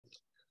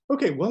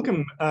Okay,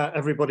 welcome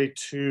everybody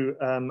to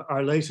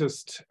our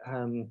latest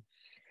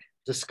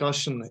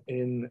discussion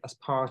as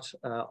part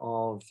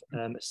of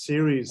a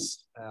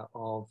series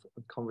of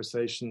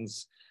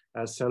conversations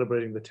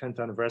celebrating the 10th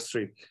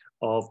anniversary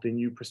of the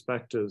new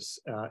perspectives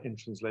in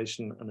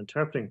translation and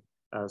interpreting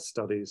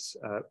studies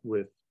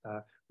with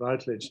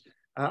Routledge.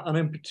 And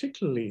I'm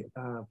particularly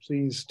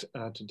pleased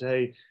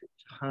today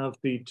to have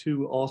the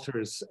two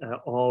authors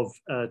of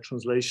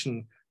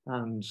Translation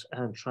and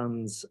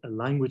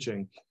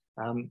Translanguaging,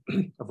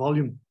 a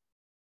volume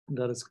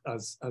that is,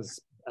 as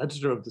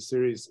editor of the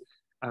series,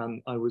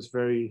 I was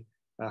very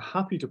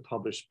happy to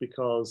publish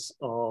because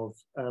of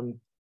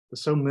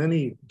so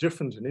many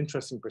different and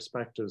interesting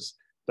perspectives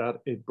that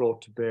it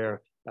brought to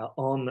bear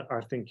on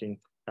our thinking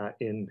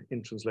in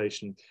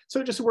translation.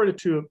 So just a word or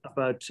two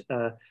about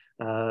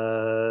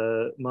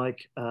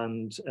Mike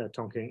and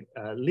Tong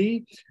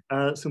Lee.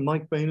 So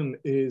Mike Baynham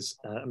is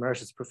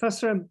emeritus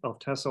professor of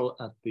TESOL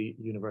at the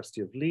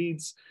University of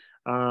Leeds.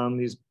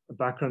 His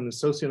background in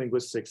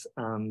sociolinguistics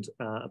and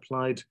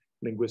applied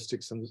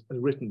linguistics, and has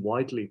written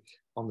widely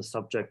on the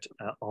subject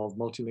of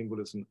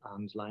multilingualism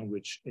and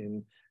language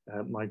in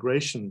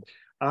migration.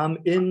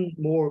 In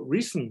more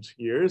recent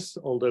years,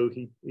 although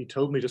he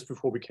told me just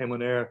before we came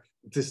on air,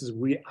 this is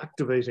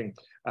reactivating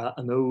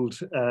an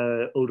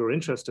older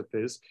interest of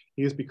his,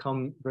 he has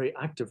become very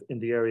active in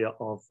the area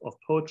of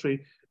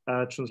poetry,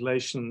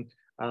 translation,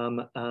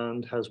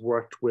 and has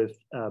worked with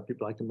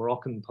people like the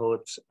Moroccan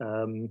poet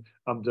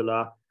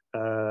Abdallah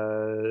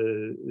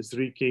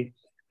Zrika,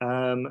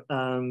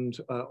 and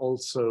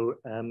also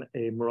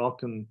a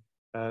Moroccan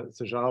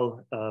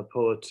zejal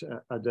poet,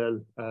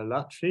 Adel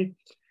Latefi.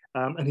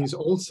 And he's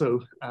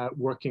also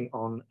working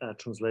on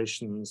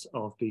translations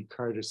of the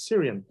Kurdish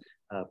Syrian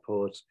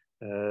poet,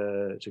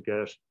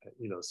 Ceger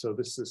Hillo. So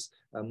this is,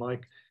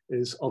 Mike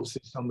is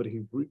obviously somebody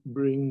who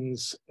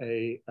brings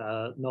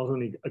not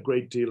only a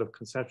great deal of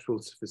conceptual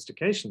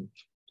sophistication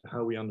to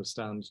how we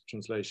understand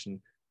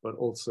translation, but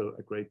also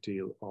a great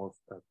deal of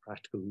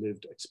practical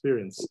lived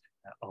experience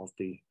of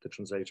the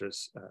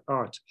translator's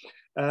art.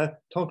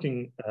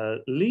 Tong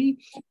Lee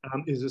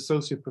is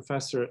Associate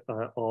Professor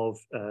of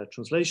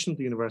Translation at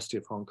the University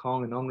of Hong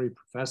Kong and Honorary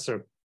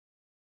Professor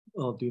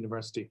of the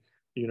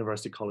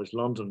University College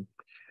London.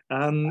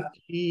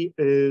 He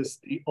is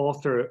the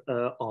author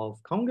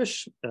of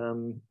Kongish,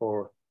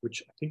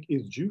 which I think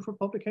is due for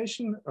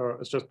publication, or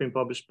it's just been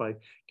published by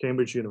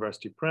Cambridge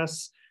University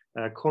Press,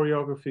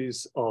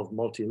 Choreographies of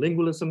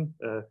Multilingualism,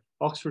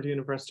 Oxford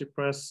University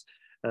Press,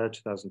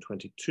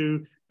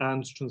 2022,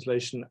 and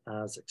Translation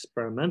as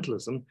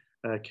Experimentalism,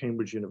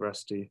 Cambridge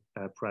University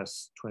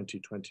Press,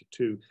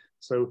 2022.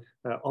 So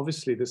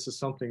obviously this is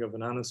something of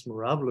an annus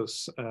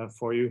mirabilis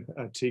for you,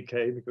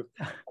 TK, because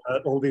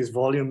all these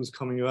volumes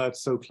coming out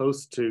so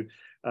close to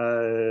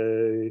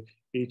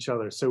each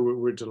other. So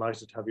we're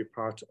delighted to have you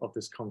part of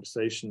this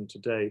conversation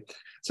today.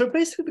 So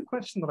basically the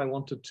question that I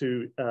wanted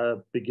to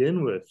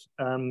begin with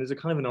is a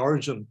kind of an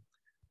origin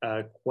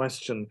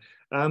question.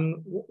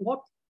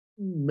 What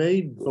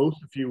made both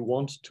of you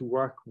want to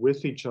work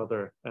with each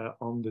other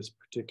on this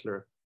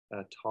particular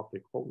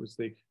topic? What was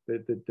the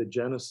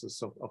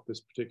genesis of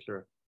this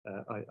particular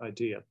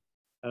idea?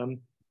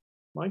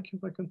 Mike,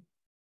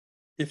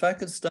 if I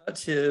could start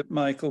here,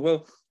 Michael.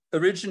 Well,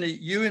 originally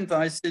you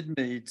invited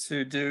me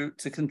to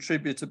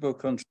contribute a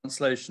book on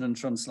translation and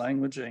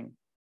translanguaging,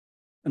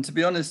 and to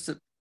be honest, at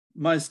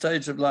my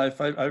stage of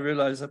life, I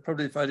realized that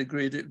probably if I'd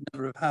agreed, it would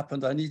never have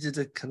happened. I needed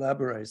a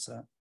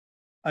collaborator.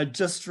 I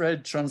just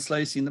read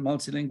Translating the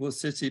Multilingual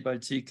City by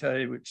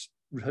TK, which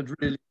had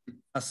really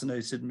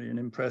fascinated me and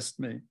impressed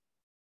me.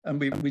 And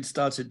we'd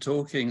started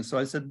talking. So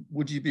I said,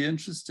 would you be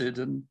interested?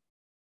 And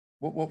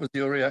what was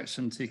your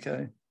reaction,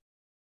 TK?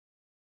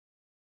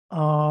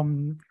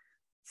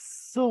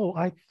 So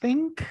I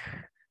think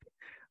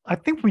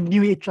we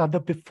knew each other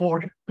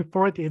before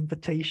the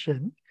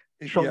invitation,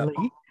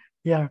 shortly.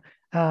 Yeah.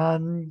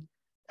 And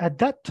at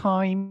that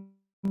time,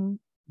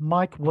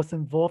 Mike was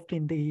involved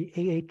in the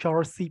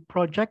AHRC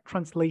project,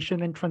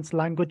 Translation and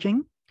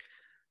Translanguaging.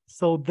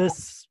 So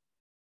this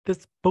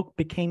book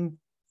became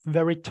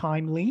very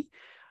timely.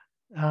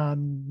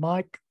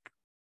 Mike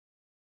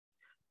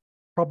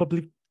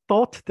probably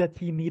thought that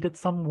he needed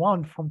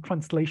someone from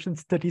translation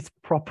studies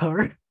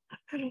proper.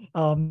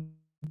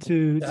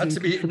 It had to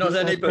be not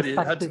anybody, it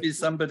had to be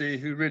somebody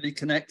who really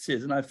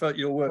connected, and I felt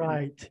your work.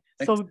 Right.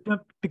 So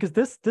because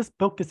this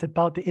book is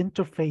about the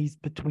interface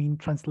between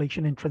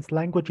translation and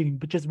translanguaging,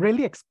 which is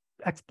really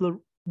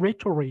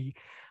exploratory,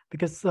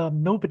 because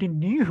nobody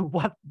knew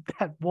what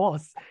that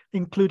was,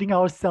 including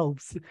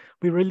ourselves.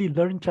 We really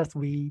learned as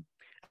we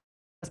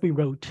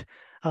wrote.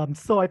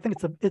 So I think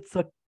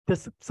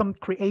there's some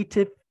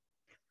creative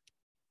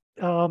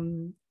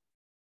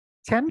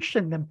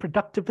tension and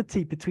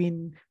productivity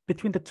between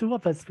the two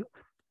of us,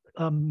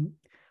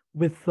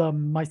 with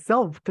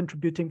myself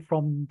contributing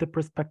from the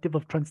perspective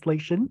of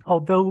translation,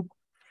 although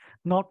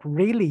not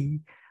really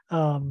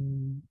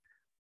the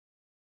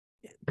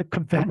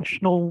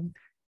conventional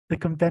the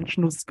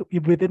conventional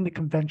within the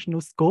conventional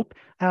scope,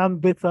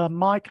 and with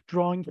Mike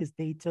drawing his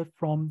data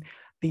from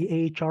the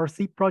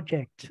AHRC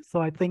project.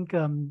 So I think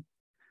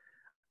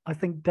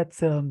that's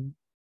how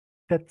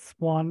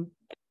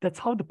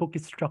the book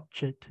is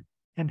structured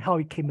and how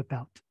it came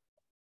about.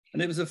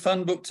 And it was a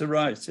fun book to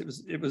write. It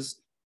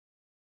was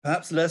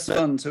perhaps less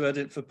fun to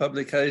edit for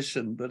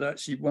publication, but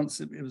actually once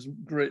it was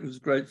great. It was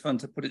great fun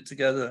to put it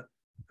together,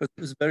 because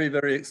it was very,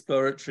 very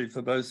exploratory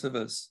for both of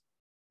us.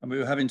 And we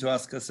were having to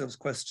ask ourselves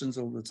questions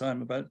all the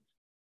time about,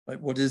 like,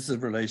 what is the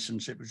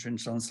relationship between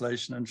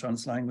translation and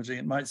translanguaging?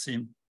 It might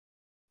seem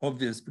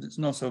obvious, but it's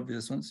not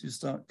obvious once you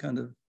start kind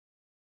of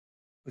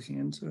looking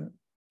into it.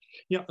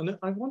 Yeah, and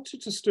I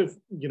wanted to sort of,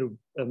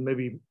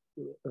 maybe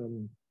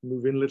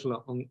move in a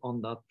little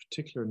on that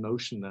particular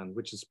notion then,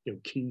 which is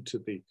key to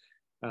the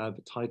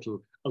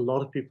title. A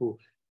lot of people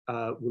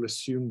will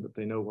assume that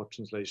they know what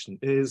translation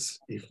is,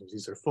 even if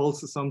these are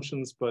false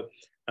assumptions. But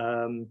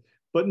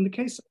in the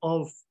case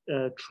of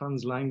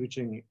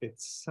translanguaging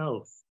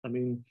itself, I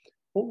mean,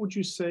 what would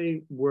you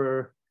say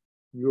were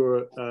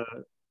your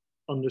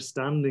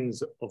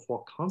understandings of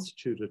what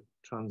constituted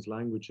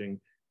translanguaging,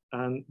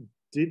 and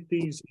did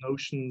these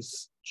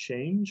notions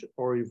change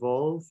or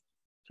evolve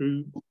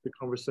through the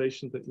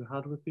conversations that you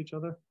had with each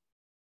other?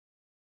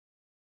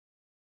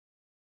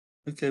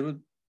 Okay, well,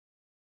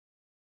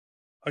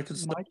 I could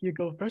start. Mike, you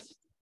go first.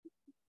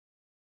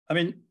 I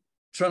mean,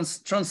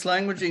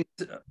 translanguaging,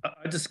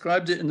 I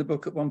described it in the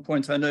book at one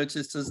point, I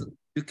noticed, as a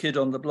new kid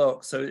on the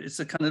block. So it's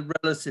a kind of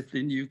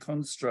relatively new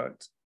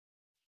construct.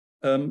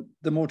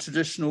 The more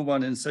traditional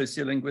one in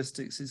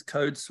sociolinguistics is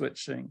code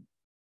switching.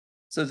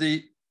 So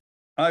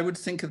I would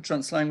think of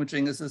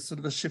translanguaging as a sort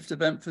of a shift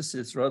of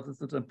emphasis rather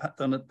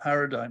than a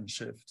paradigm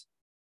shift.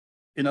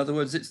 In other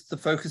words, the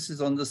focus is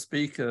on the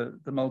speaker,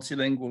 the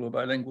multilingual or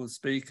bilingual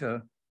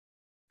speaker,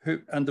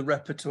 and the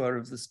repertoire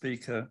of the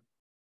speaker.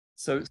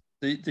 So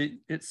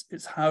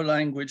it's how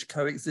language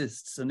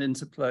coexists and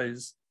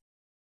interplays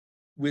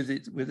with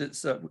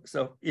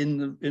itself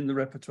in the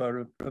repertoire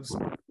of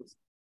speakers.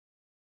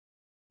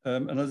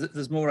 And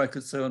there's more I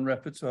could say on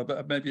repertoire,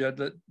 but maybe I'd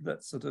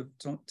let sort of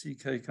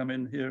TK come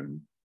in here.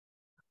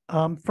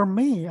 For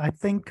me, I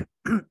think,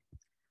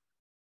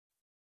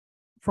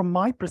 from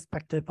my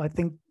perspective, I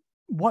think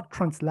what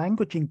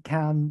translanguaging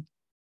can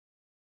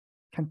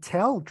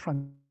tell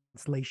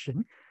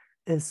translation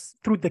is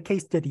through the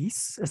case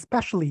studies,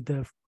 especially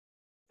the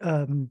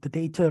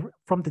data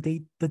from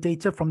the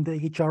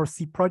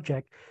HRC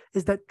project,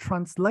 is that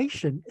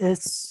translation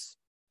is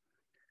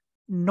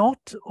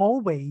not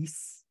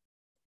always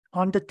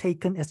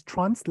undertaken as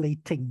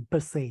translating per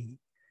se.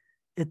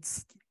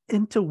 It's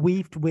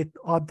interweaved with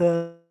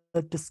other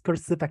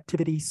discursive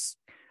activities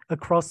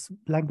across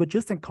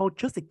languages and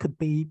cultures. It could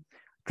be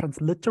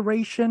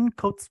transliteration,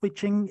 code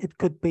switching, it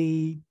could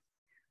be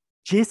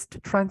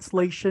gist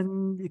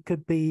translation, it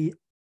could be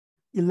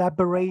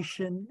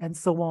elaboration, and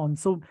so on.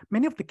 So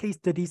many of the case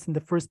studies in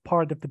the first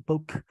part of the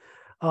book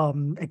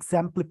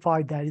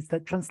exemplify that, is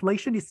that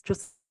translation is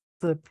just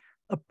a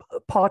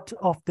part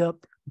of the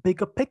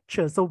bigger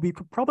picture. So we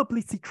could probably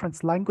see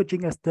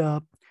translanguaging as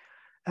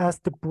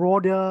the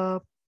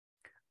broader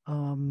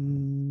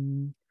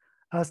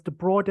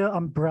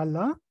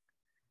umbrella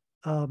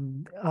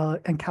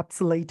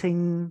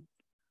encapsulating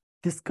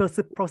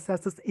discursive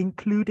processes,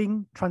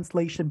 including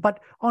translation.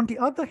 But on the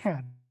other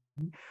hand,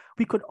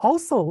 we could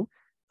also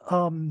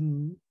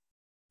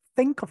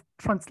think of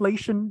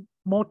translation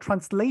more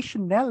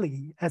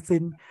translationally, as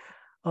in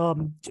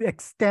to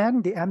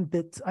extend the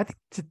ambit. I think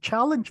the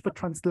challenge for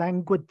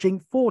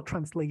translanguaging for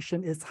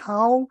translation is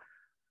how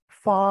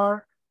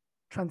far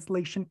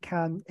translation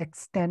can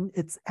extend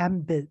its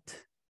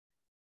ambit.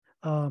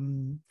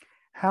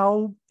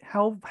 How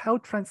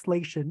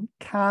translation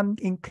can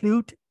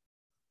include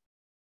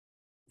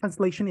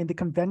translation in the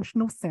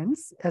conventional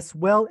sense, as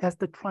well as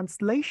the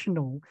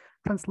translational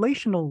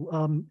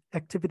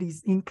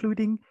activities,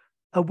 including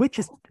which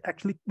is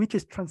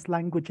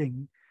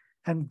translanguaging,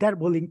 and that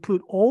will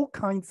include all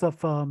kinds of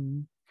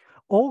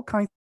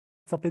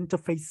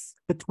interface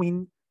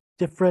between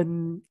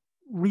different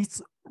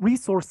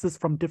resources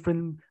from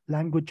different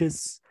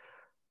languages,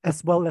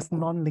 as well as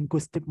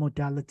non-linguistic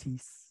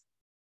modalities.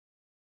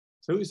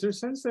 So is there a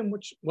sense then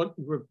what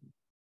we're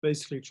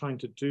basically trying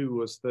to do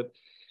was that,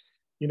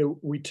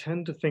 we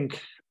tend to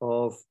think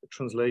of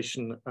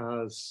translation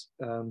as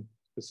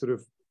a sort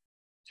of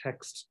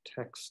text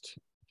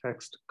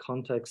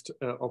context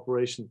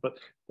operation, but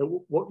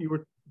what you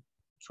were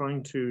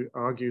trying to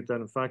argue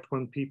that in fact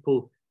when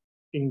people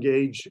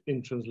engage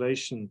in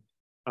translation,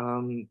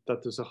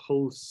 that there's a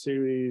whole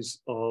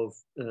series of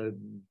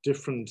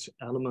different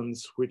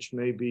elements which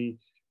may be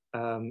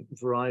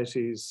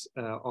varieties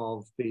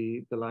of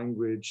the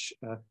language,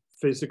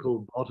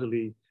 physical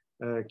bodily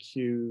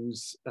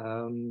cues,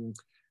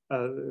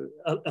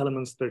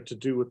 elements that are to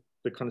do with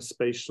the kind of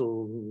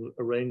spatial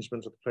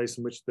arrangement of the place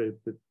in which the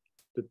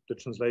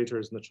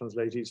translators and the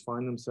translatees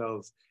find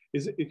themselves.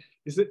 Is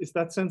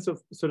that sense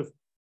of sort of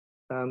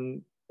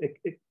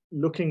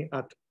looking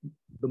at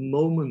the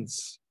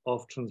moments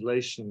of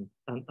translation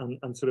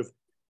and sort of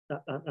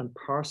and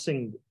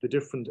parsing the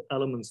different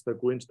elements that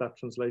go into that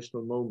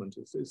translational moment.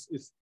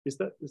 Is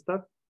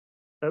that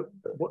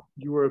what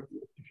you were,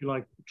 if you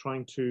like,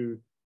 trying to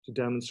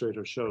demonstrate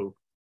or show?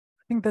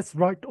 I think that's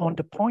right on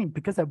the point,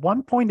 because at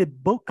one point in the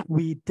book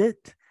we did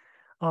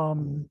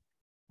come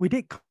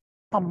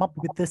up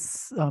with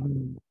this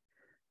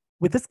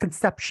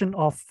conception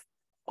of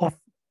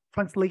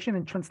translation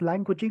and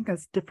translanguaging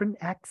as different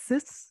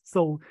axes.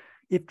 So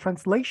if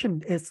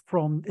translation is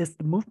the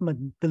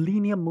movement, the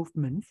linear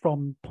movement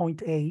from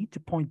point A to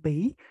point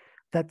B,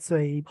 that's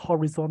a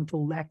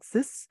horizontal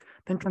axis.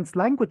 Then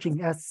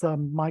translanguaging, as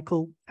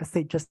Michael has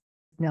said just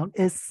now,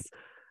 is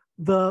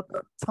the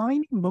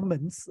tiny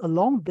movements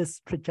along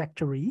this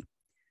trajectory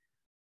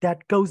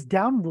that goes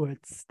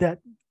downwards, that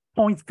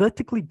points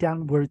vertically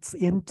downwards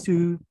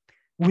into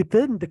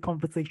within the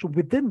conversation,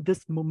 within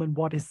this moment.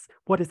 What is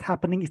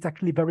happening is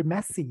actually very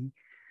messy,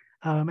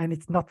 and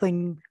it's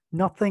nothing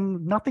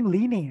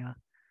linear.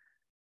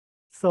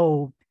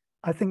 So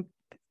I think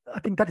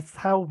that is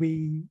how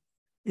we.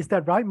 Is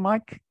that right,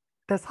 Mike?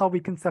 That's how we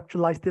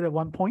conceptualized it at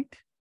one point.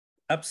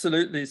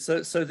 Absolutely. So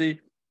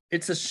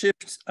it's a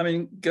shift. I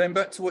mean, going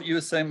back to what you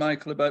were saying,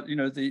 Michael, about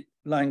the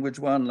language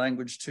 1,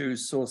 language 2,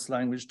 source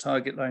language,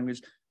 target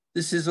language.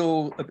 This is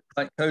all a bit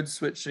like code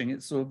switching.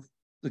 It's sort of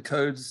the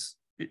codes.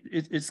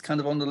 It's kind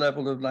of on the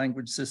level of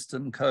language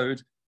system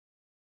code,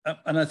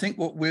 and I think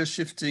what we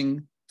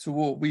shifted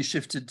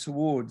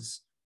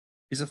towards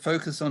is a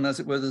focus on, as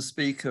it were, the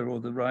speaker or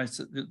the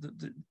writer,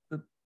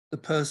 the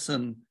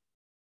person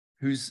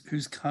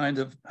who's kind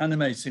of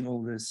animating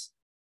all this,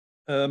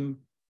 and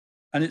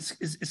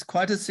it's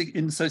quite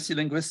in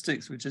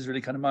sociolinguistics, which is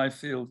really kind of my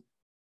field.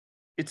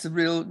 It's a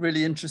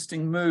really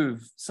interesting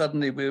move.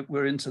 Suddenly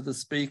we're into the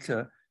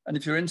speaker. And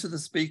if you're into the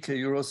speaker,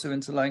 you're also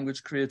into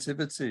language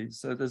creativity.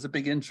 So there's a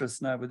big interest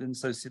now within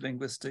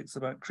sociolinguistics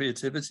about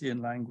creativity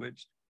in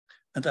language.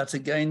 And that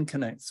again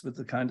connects with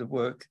the kind of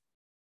work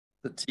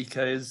that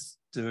TK is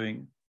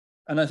doing.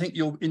 And I think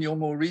in your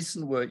more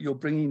recent work, you're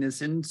bringing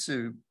this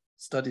into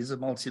studies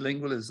of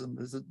multilingualism.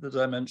 The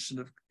dimension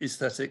of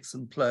aesthetics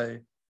and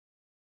play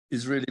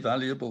is really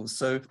valuable.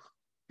 So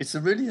it's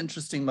a really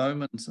interesting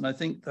moment. And I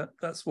think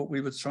that's what we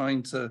were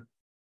trying to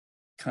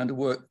kind of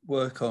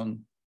work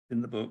on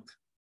in the book.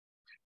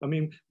 I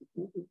mean,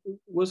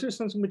 was there a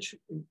sense in which,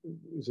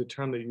 is a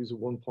term they use at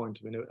one point,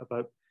 I mean,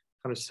 about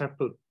kind of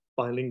separate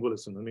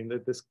bilingualism? I mean,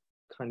 this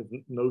kind of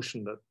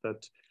notion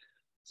that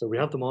so we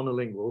have the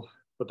monolingual,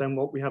 but then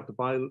what we have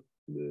the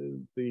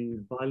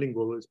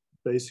bilingual is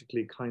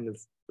basically kind of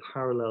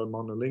parallel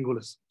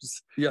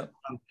monolingualisms. Yeah.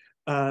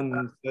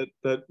 And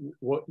that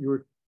what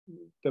you're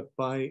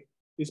by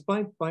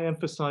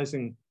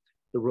emphasizing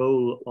the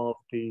role of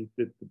the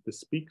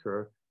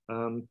speaker,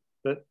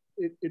 that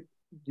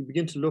you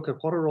begin to look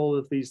at what are all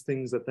of these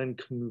things that then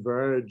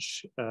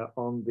converge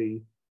on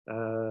the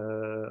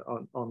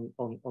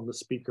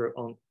speaker,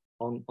 on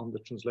the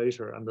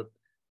translator, and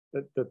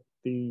that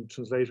the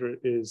translator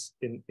is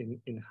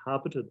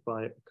inhabited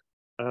by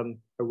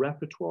a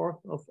repertoire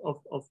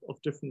of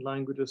different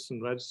languages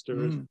and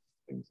registers.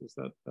 Things. Is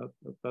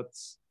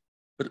that's.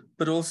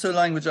 But also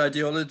language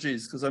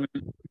ideologies, because I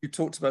mean, you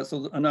talked about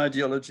sort of an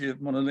ideology of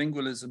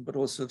monolingualism, but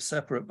also of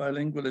separate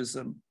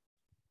bilingualism.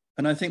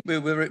 And I think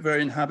we're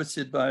very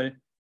inhabited by,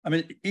 I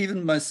mean,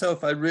 even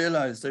myself, I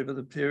realized over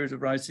the period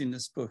of writing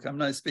this book, I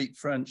mean, I speak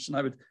French, and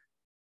I would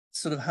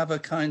sort of have a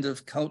kind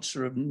of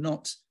culture of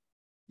not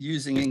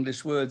using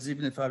English words,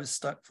 even if I was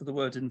stuck for the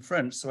word in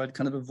French. So I'd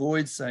kind of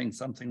avoid saying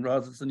something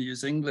rather than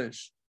use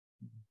English.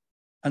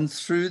 And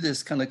through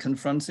this kind of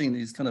confronting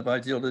these kind of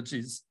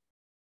ideologies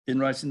in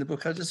writing the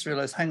book, I just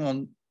realized, hang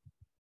on,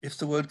 if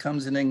the word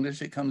comes in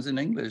English, it comes in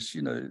English,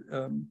 you know.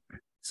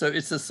 So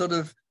it's a sort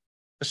of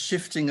a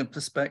shifting of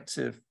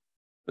perspective,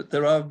 but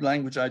there are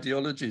language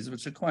ideologies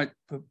which are quite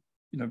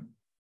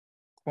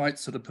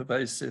sort of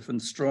pervasive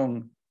and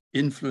strong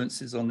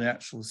influences on the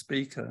actual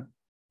speaker.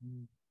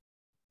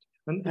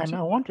 And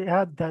I want to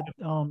add that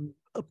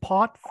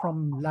apart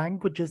from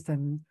languages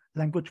and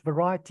language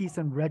varieties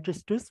and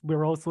registers,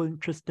 we're also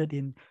interested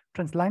in,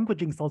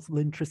 translanguaging is also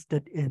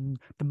interested in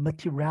the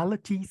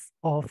materialities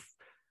of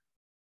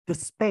the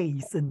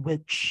space in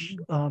which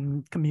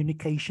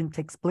communication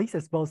takes place,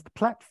 as well as the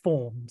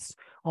platforms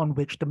on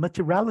which, the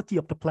materiality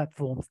of the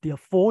platforms, the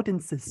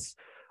affordances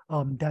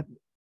that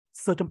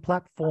certain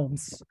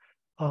platforms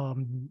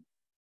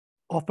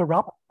offer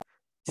up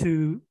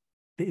to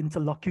the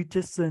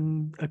interlocutors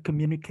in the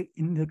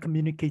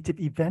communicative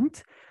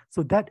event.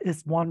 So that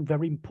is one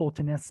very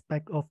important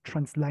aspect of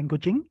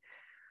translanguaging,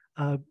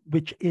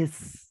 which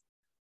is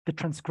the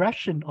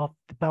transgression of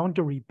the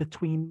boundary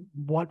between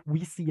what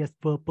we see as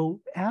verbal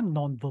and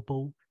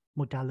non-verbal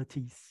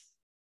modalities.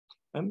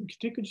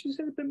 Could you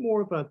say a bit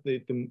more about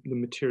the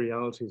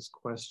materialities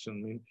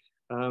question?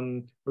 I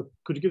mean, but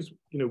could you give us,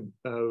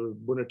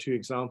 one or two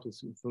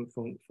examples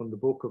from the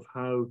book of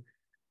how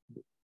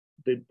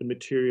the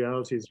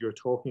materialities you're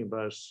talking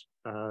about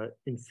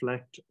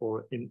inflect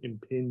or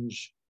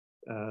impinge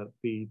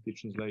the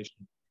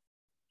translation.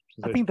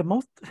 I think the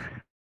most,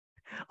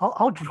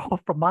 I'll draw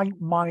from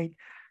my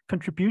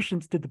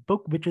contributions to the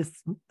book, which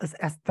is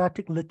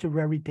aesthetic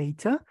literary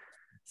data.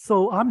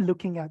 So I'm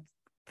looking at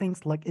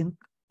things like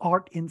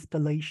art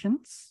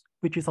installations,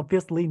 which is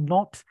obviously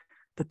not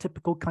the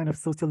typical kind of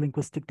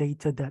sociolinguistic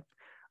data that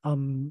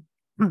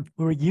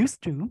we're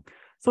used to.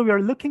 So we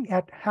are looking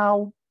at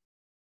how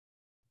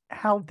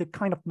the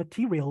kind of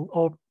material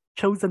or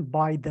chosen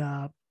by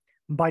the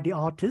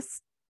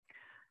artist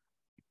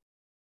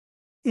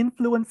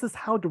influences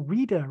how the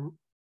reader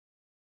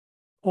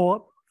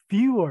or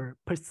viewer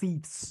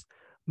perceives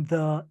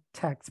the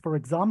text. For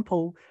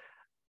example,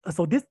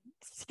 so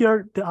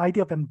here the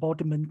idea of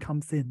embodiment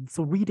comes in.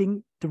 So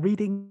reading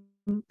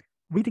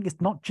is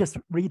not just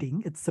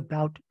reading. It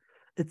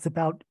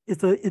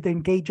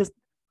engages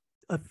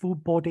a full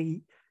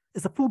body.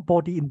 It's a full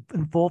body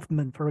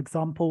involvement. For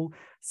example,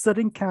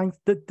 certain kinds,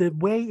 the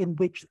way in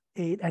which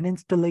an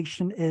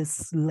installation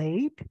is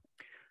laid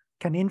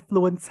can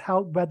influence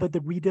whether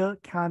the reader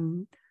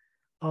can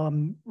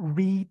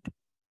read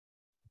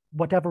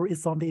whatever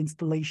is on the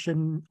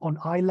installation on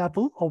eye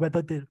level, or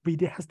whether the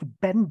reader has to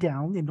bend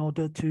down in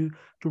order to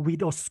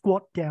read, or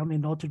squat down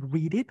in order to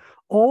read it.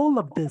 All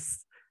of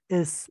this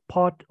is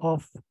part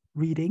of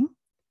reading,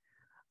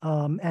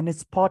 and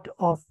it's part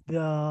of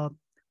the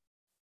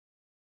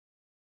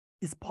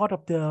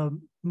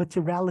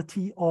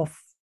materiality of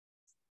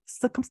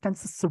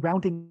circumstances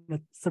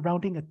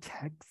surrounding a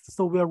text.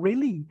 So we're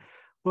really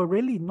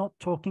not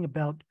talking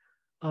about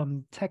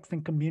text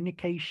and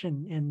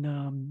communication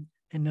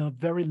in a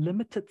very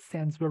limited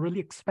sense. We're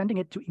really expanding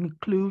it to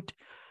include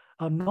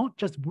not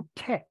just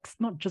text,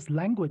 not just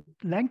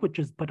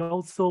languages, but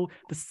also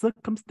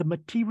the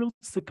material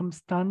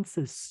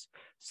circumstances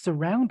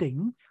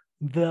surrounding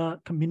the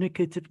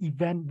communicative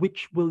event,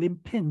 which will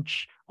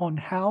impinge on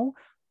how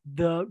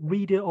the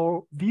reader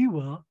or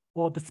viewer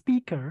or the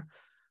speaker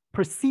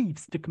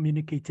perceives the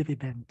communicative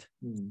event.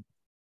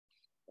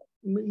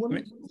 One of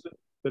the things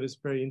that is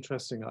very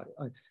interesting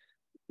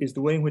is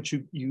the way in which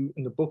you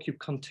in the book you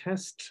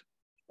contest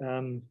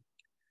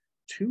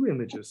two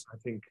images, I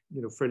think,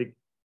 fairly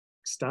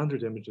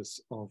standard images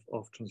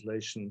of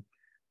translation.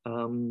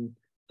 And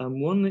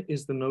one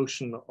is the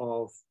notion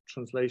of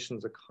translation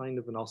as a kind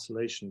of an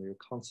oscillation, where you're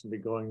constantly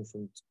going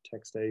from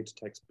text A to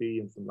text B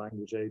and from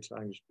language A to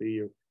language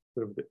B, or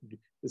sort of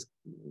this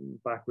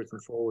backwards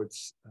and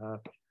forwards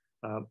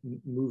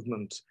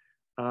movement.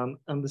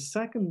 And the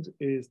second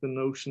is the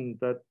notion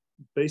that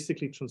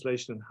basically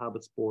translation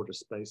inhabits border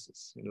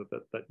spaces,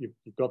 that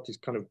you've got these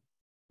kind of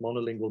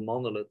monolingual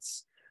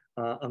monoliths,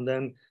 and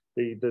then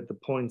the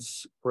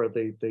points where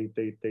they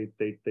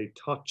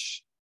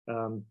touch,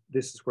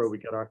 this is where we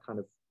get our kind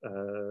of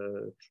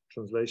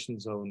translation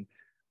zone.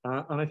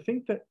 And I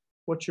think that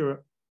what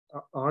you're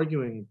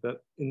arguing,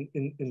 that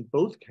in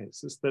both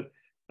cases, that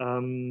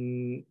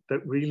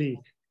really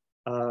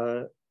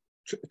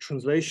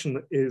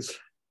translation is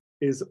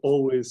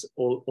always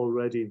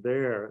already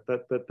there,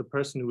 that the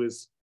person who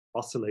is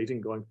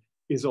oscillating,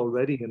 is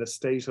already in a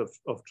state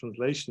of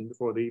translation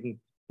before they even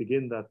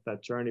begin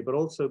that journey, but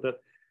also that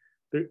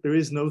there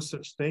is no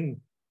such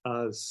thing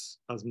as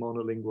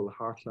monolingual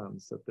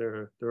heartlands, that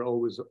they're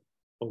always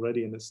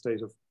already in a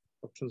state of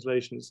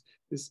translation.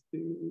 Is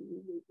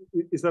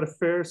that a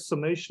fair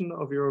summation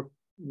of your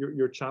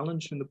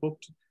challenge in the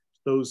book to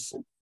those,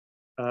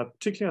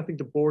 particularly I think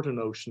the border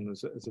notion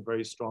is a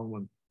very strong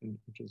one in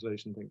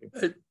translation thinking?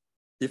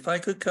 If I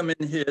could come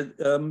in here,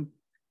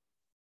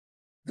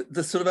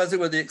 the sort of, as it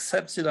were, the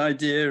accepted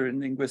idea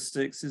in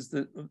linguistics is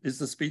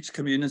the speech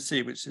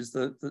community, which is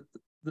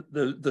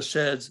the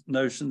shared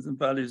notions and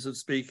values of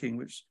speaking,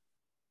 which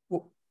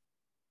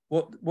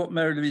what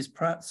Mary Louise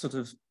Pratt sort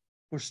of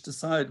pushed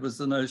aside was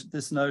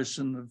this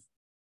notion of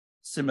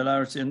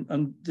similarity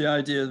and the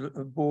idea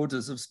of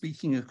borders, of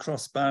speaking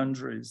across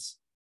boundaries.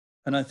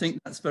 And I think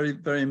that's very,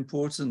 very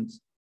important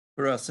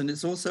for us. And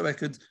it's also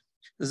echoed,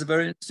 there's a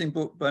very interesting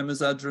book by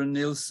Mazadra and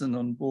Nielsen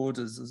on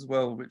borders as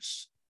well,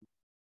 which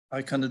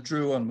I kind of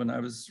drew on when I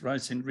was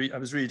writing, I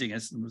was reading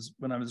it and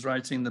when I was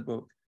writing the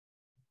book.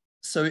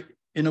 So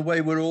in a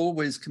way, we're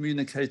always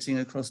communicating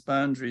across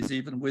boundaries,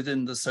 even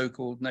within the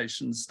so-called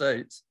nation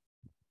state.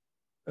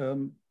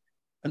 And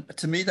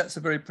to me, that's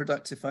a very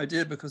productive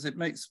idea, because it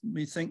makes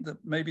me think that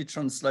maybe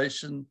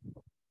translation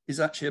is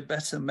actually a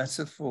better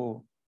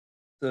metaphor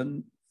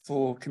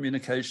for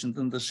communication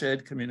than the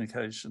shared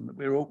communication, that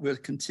we're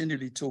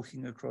continually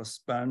talking across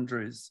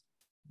boundaries.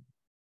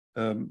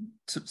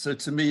 So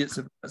to me,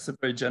 that's a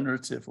very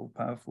generative or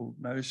powerful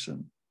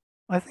notion.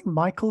 I think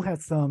Michael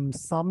has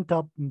summed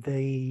up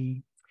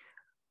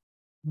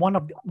one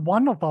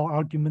of our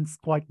arguments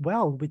quite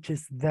well, which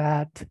is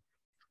that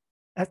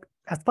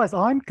as far as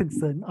I'm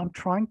concerned, I'm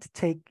trying to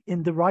take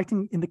in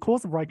the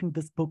course of writing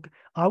this book,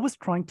 I was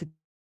trying to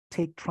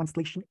take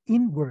translation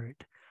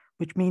inward,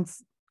 which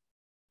means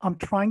I'm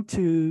trying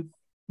to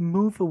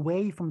move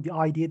away from the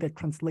idea that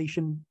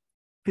translation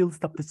fills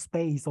up the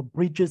space or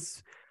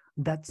bridges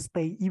that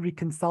space,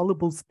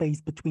 irreconcilable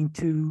space between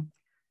two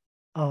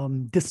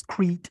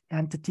discrete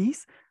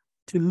entities,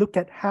 to look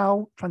at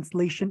how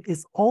translation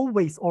is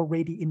always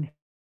already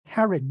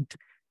inherent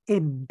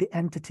in the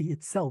entity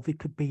itself. It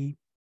could be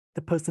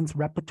the person's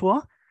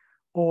repertoire,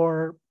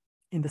 or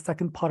in the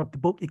second part of the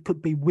book, it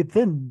could be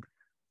within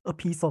a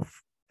piece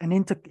of a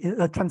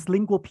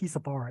translingual piece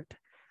of art.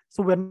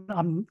 So we're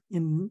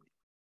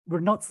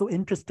not so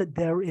interested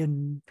there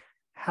in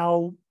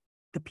how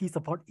the piece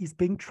of art is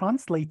being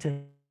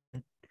translated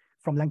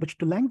from language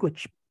to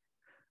language,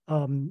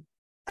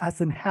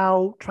 as in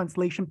how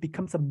translation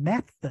becomes a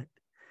method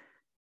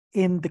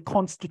in the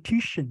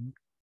constitution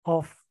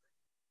of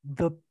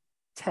the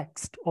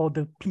text or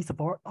the piece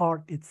of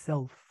art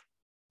itself.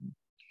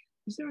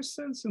 Is there a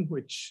sense in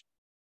which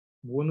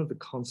one of the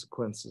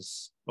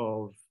consequences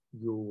of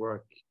your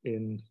work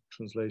in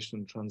translation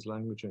and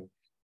translanguaging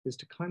is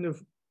to kind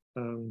of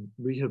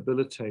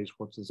rehabilitate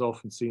what is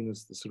often seen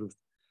as the sort of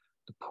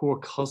the poor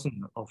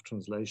cousin of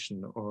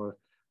translation, or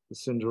the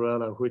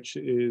Cinderella, which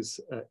is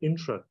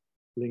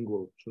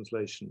intralingual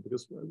translation?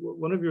 Because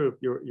one of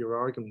your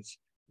arguments,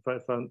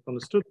 if I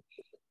understood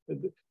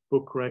the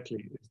book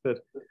correctly, is that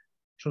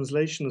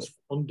translation is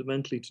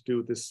fundamentally to do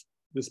with this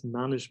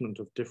management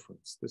of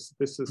difference.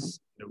 This is,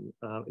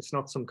 it's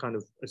not some kind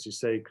of, as you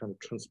say, kind of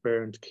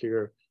transparent,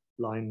 clear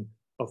line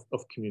of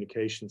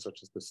communication,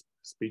 such as this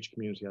speech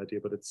community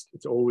idea, but it's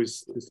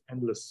always this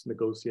endless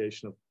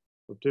negotiation of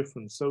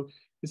difference. So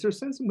is there a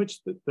sense in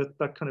which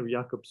that kind of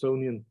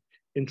Jacobsonian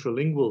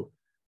intralingual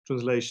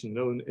translation,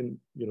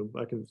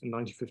 back in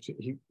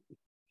 1950,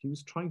 he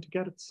was trying to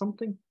get at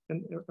something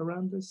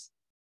around this?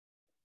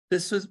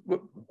 This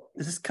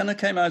kind of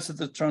came out of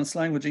the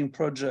Translanguaging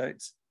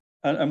project,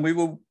 and we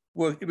were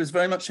it was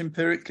very much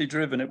empirically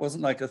driven. It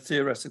wasn't like a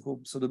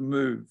theoretical sort of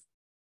move.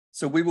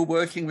 So we were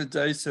working with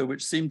data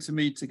which seemed to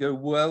me to go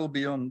well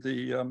beyond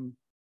the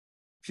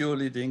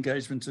purely the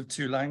engagement of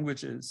two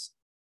languages.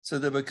 So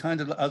there were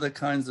kind of other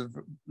kinds of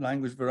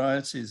language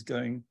varieties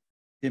going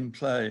in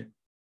play.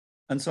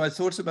 And so I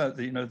thought about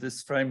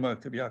this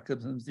framework of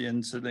Jacobson's, the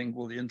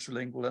interlingual, the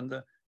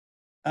intralingual,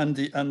 and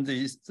the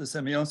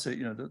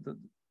semiotic,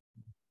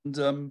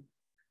 and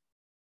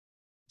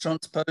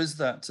transpose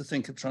that to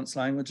think of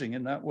translanguaging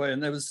in that way.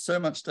 And there was so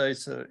much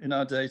data in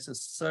our data,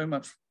 so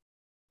much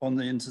on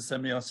the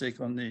intersemiotic,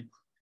 on the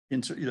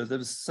there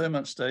was so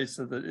much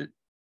data that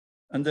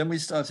and then we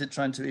started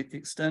trying to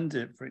extend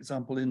it, for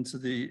example, into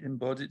the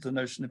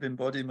notion of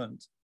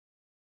embodiment.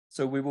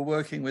 So we were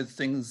working with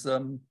things,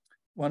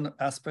 one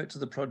aspect of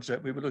the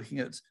project, we were looking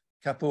at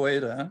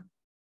capoeira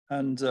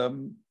and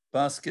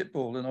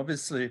basketball. And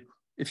obviously,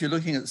 if you're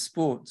looking at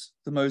sport,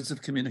 the modes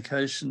of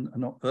communication are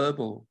not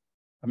verbal.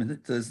 I mean,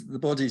 the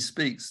body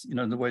speaks,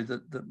 in the way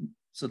that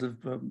sort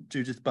of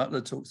Judith Butler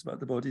talks about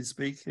the body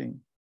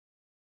speaking.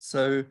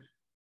 So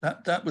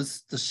that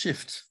was the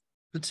shift,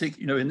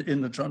 particularly, in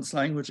the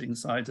translanguaging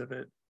side of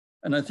it.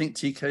 And I think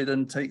TK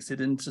then takes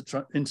it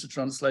into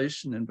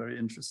translation in very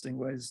interesting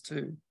ways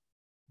too.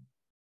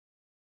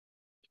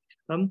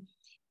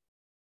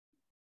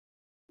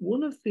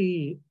 One of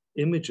the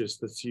images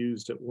that's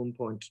used at one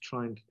point to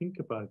try and think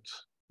about,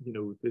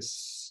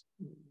 this,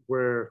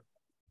 where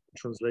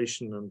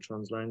translation and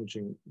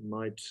translanguaging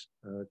might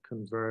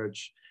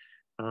converge,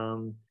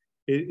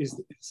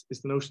 is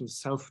the notion of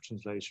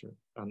self-translation.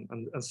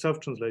 And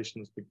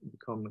self-translation has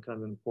become a kind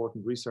of an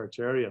important research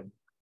area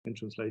in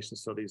translation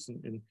studies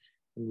in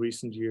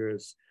recent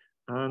years.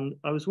 And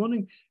I was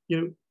wondering,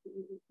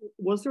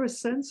 was there a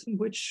sense in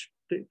which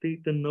the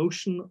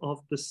notion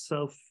of the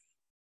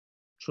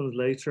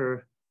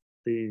self-translator,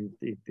 the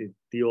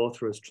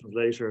author as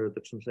translator,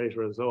 the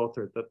translator as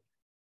author,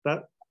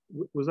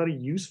 was that a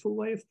useful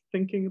way of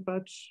thinking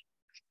about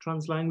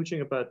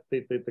translanguaging, about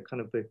the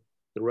kind of the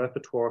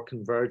repertoire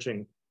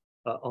converging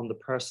on the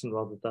person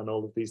rather than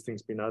all of these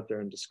things being out there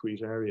in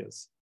discrete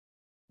areas?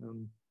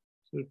 So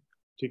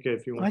TK,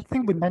 if you want. I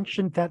think we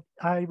mentioned that,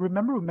 I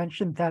remember we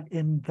mentioned that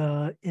in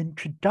the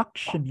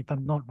introduction, if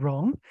I'm not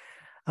wrong,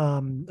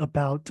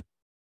 about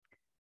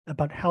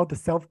how the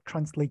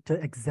self-translator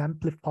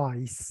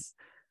exemplifies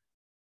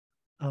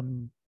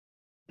the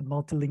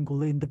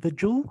multilingual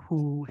individual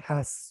who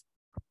has,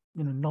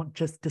 not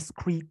just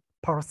discrete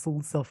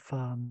parcels of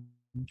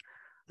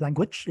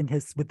language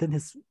within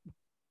his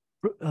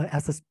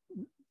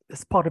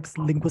as part of his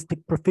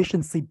linguistic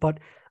proficiency, but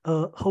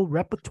a whole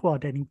repertoire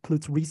that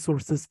includes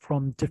resources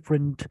from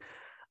different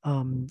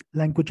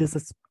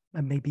languages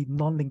and maybe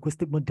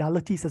non-linguistic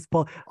modalities as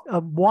well.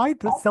 Why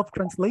the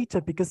self-translator?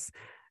 Because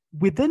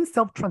within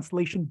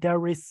self-translation,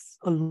 there is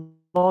a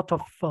lot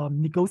of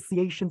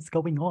negotiations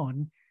going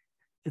on.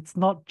 It's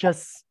not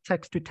just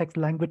text to text,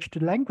 language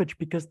to language,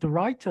 because the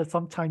writer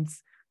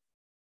sometimes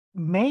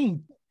may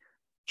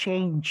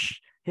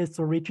change his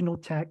original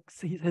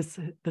text,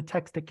 the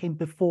text that came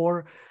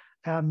before.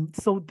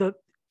 So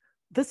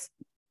this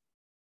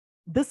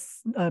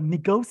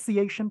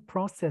negotiation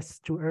process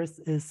to us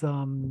is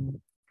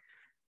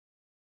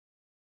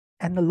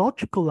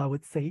analogical, I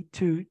would say,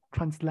 to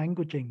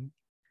translanguaging.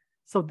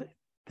 So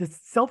the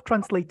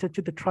self-translator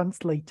to the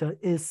translator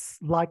is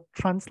like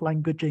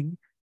translanguaging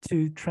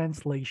to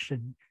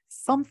translation,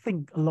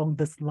 something along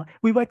this line.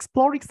 We were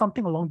exploring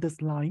something along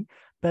this line,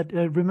 but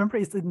remember,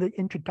 it's in the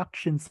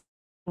introductions.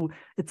 So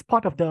it's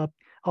part of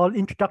our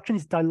introduction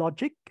is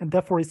dialogic, and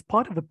therefore it's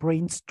part of the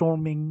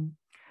brainstorming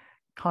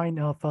kind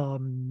of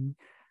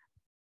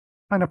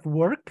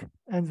work.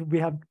 And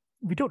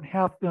we don't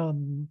have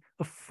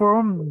a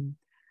firm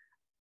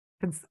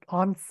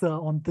answer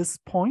on this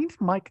point.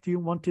 Mike, do you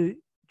want to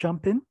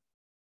jump in?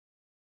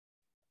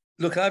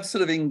 Look, I've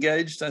sort of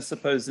engaged, I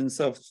suppose, in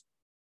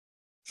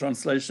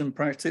self-translation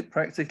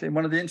practically. And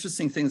one of the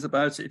interesting things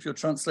about it, if you're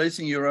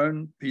translating your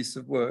own piece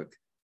of work,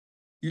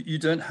 you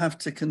don't have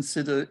to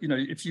consider,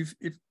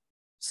 if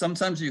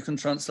sometimes you can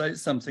translate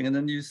something and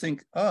then you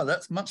think, oh,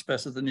 that's much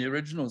better than the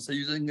original. So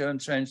you then go and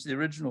change the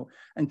original.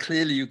 And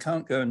clearly you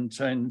can't go and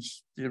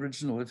change the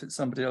original if it's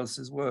somebody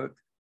else's work.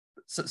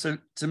 So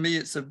to me,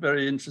 it's a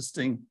very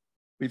interesting,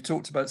 we've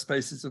talked about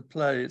spaces of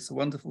play. It's a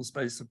wonderful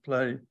space of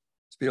play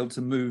to be able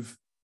to move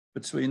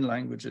between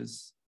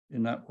languages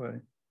in that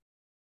way.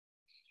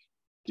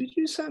 Did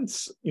you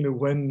sense,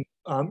 when,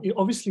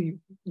 obviously,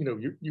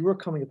 you were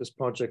coming at this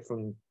project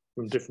from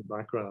different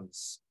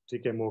backgrounds,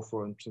 TK more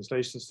from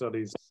translation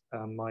studies,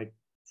 Mike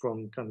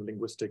from kind of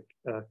linguistic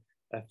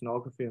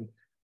ethnography and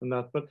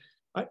that. But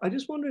I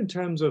just wonder in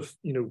terms of,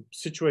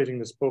 situating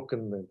this book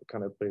and the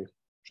kind of the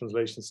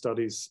translation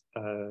studies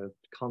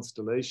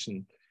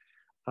constellation,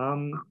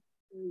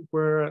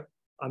 where,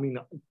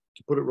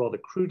 to put it rather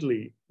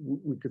crudely,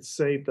 we could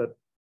say that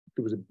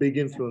there was a big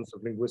influence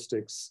of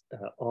linguistics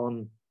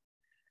on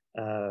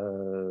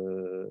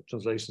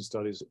translation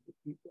studies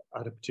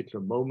at a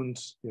particular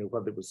moment,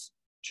 whether it was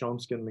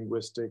Chomskyan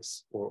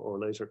linguistics or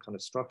later kind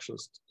of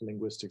structuralist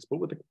linguistics, but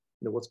with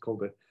what's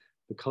called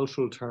the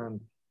cultural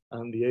turn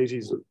and the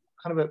 80s,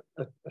 kind of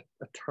a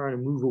turn, a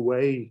move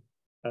away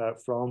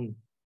from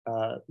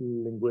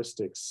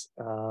linguistics.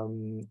 I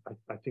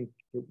think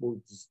it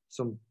was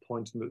some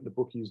point in the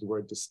book used the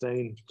word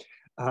disdain,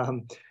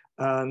 and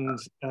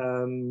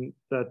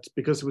that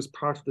because it was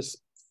part of this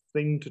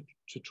thing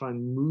to try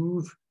and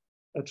move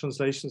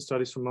translation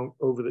studies from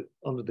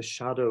under the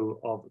shadow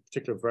of a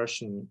particular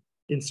version,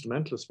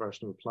 instrumentalist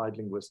version of applied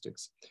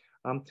linguistics.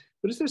 But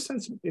is there a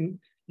sense in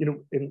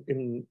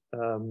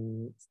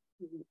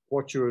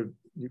what you're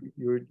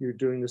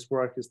doing this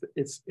work is that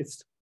it's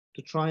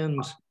to try and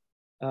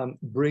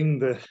bring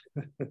the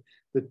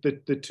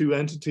two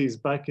entities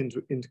back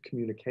into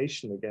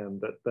communication again,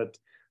 that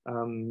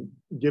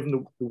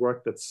given the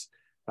work that's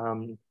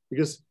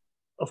because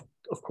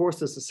of course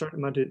there's a certain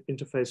amount of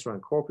interface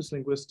around corpus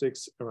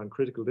linguistics, around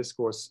critical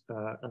discourse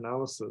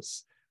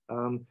analysis,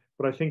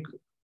 but I think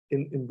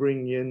in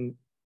bringing in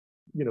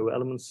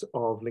elements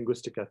of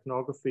linguistic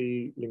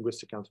ethnography,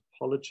 linguistic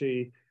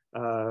anthropology,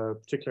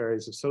 particular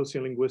areas of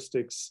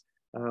sociolinguistics,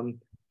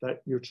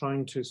 that you're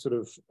trying to sort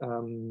of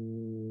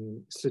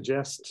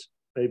suggest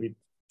maybe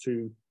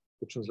to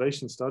the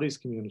translation studies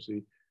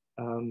community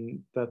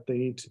that they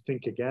need to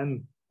think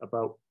again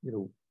about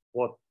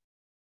what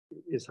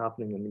is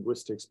happening in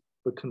linguistics.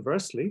 But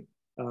conversely,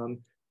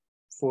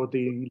 for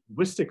the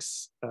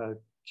linguistics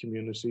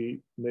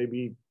community,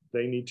 maybe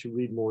they need to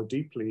read more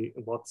deeply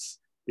what's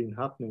been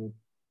happening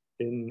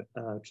in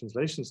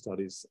translation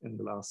studies in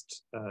the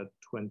last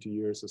 20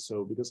 years or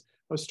so. Because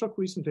I was struck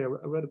recently, I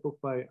read a book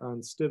by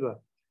Aaron Stiba,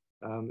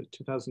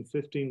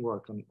 2015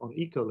 work on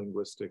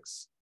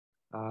ecolinguistics,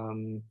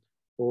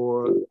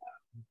 or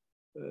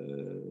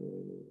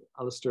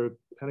Alistair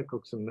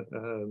Pennicook's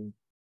and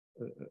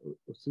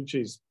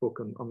Osuchi's book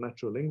on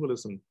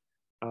metrolingualism.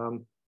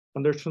 And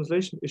there are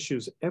translation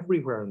issues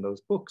everywhere in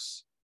those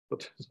books, but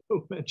there's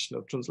no mention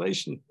of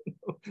translation.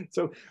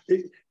 So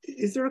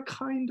is there a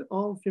kind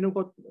of,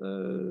 what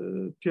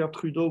Pierre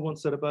Trudeau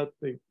once said about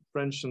the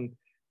French and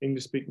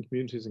English-speaking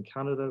communities in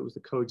Canada? It was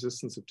the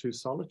coexistence of two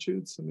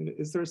solitudes. I mean,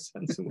 is there a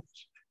sense in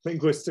which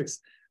linguistics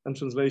and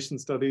translation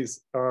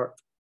studies are,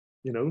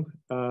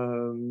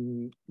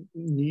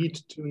 need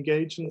to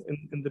engage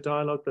in the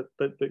dialogue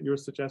that you're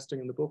suggesting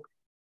in the book?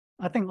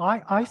 I think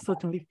I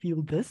certainly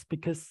feel this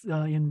because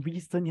in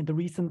the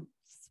recent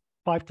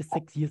 5 to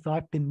 6 years,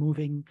 I've been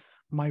moving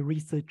my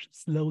research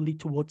slowly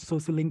towards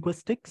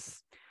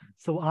sociolinguistics.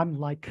 So I'm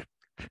like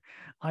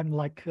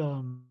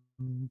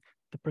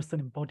the person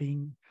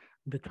embodying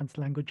the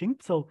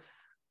translanguaging. So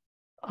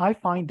I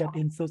find that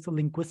in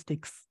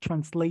sociolinguistics,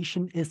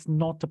 translation is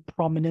not a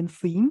prominent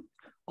theme,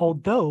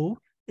 although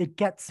it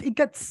gets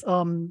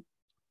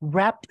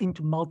wrapped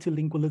into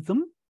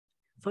multilingualism.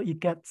 So it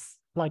gets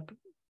like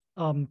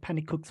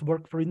Pennicook's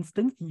work, for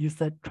instance. You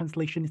said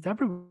translation is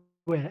everywhere.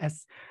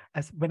 As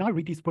when I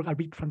read this book, I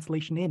read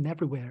translation in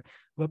everywhere,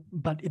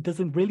 but it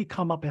doesn't really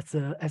come up as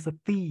a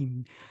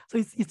theme. So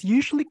it's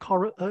usually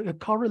a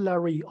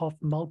corollary of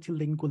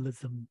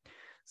multilingualism.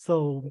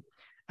 So,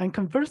 and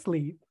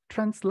conversely,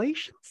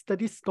 translation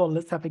studies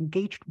scholars have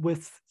engaged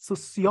with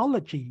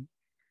sociology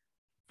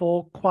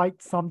for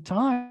quite some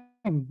time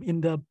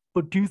in the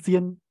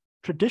Bourdieusian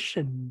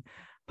tradition,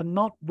 but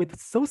not with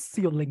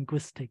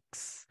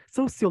sociolinguistics,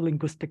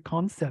 sociolinguistic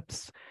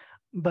concepts.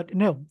 But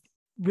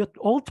we're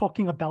all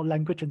talking about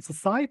language and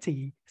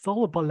society. It's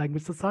all about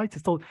language society.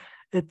 So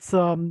it's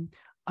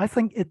I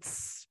think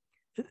it's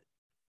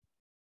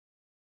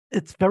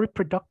very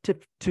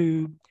productive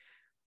to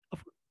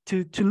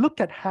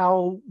look at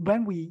how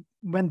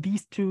when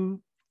these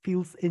two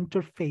fields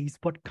interface,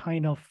 what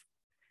kind of,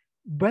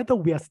 whether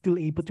we are still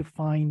able to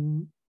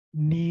find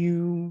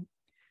new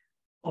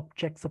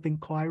objects of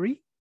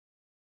inquiry.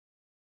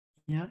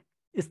 Yeah,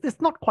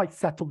 it's not quite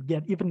settled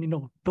yet.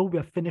 Even, though we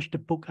have finished the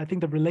book, I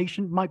think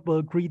Mike will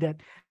agree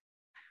that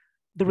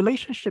the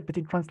relationship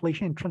between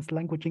translation and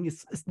translanguaging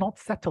is not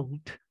settled.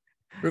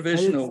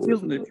 Provisional, still,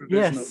 provisional.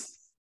 Yes,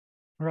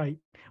 right.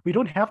 We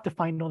don't have the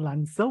final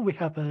answer. We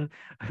have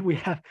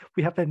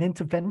an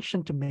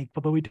intervention to make,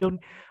 but we don't.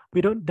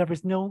 There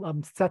is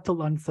no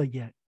settled answer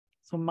yet.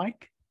 So,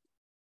 Mike.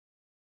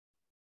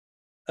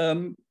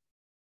 In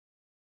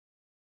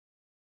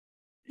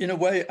a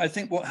way, I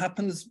think what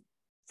happens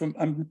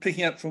I'm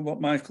picking up from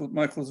what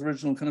Michael's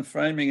original kind of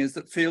framing is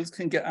that fields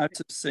can get out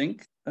of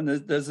sync, and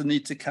there's a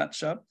need to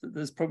catch up.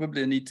 There's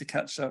probably a need to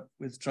catch up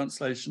with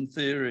translation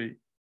theory.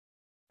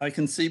 I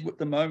can see at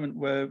the moment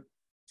where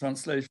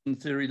translation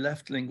theory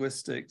left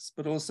linguistics,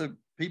 but also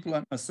people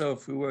like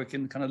myself who work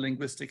in kind of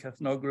linguistic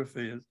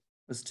ethnography,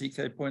 as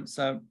TK points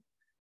out,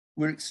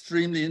 we're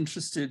extremely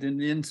interested in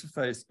the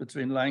interface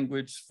between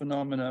language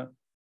phenomena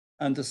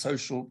and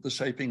the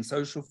shaping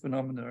social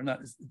phenomena, and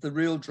that is the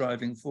real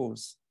driving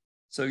force.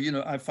 So,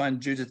 I find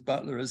Judith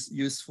Butler as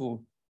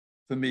useful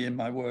for me in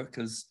my work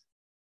as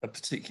a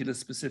particular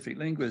specific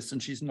linguist,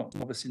 and she's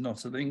obviously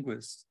not a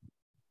linguist.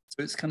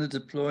 So it's kind of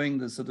deploying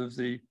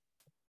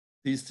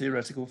these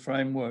theoretical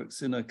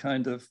frameworks in a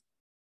kind of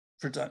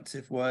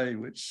productive way,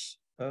 which,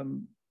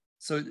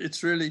 so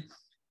it's really,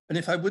 and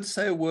if I would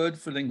say a word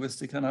for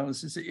linguistic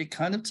analysis, it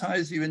kind of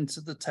ties you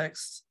into the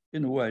text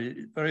in a way.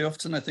 Very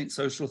often, I think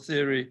social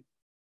theory,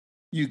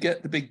 you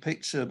get the big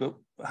picture, but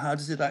how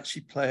does it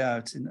actually play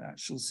out in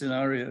actual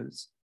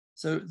scenarios?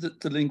 So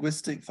the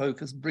linguistic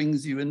focus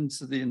brings you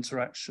into the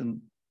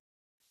interaction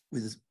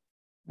with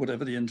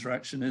whatever the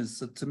interaction is.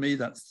 So to me,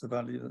 that's the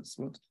value. That's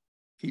what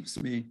keeps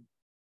me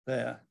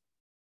there.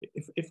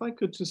 If I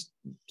could just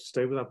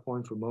stay with that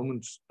point for a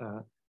moment,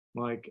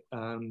 Mike,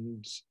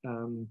 and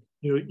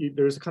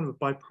there's a kind of a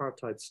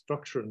bipartite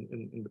structure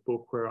in the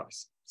book where I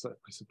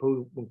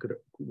suppose one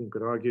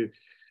could argue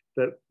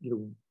that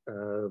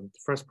the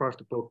first part of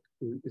the book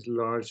is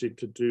largely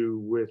to do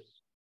with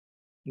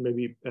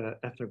maybe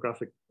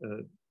ethnographic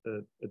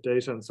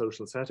data and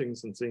social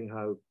settings and seeing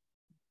how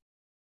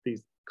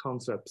these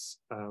concepts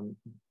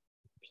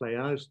play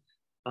out,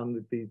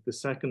 and the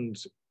second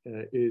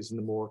is in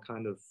the more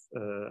kind of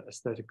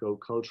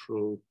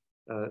aesthetico-cultural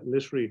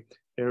literary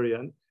area.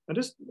 And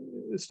just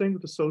staying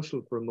with the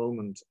social for a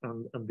moment,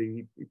 and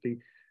the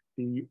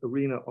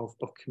arena of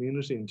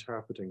community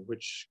interpreting,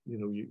 which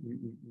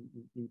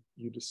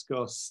you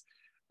discuss.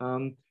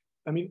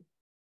 I mean,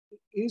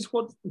 is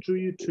what drew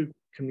you to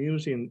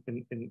community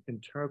in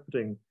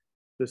interpreting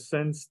the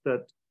sense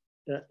that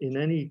in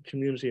any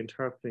community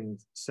interpreting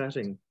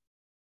setting,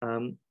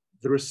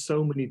 there are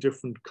so many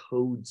different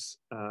codes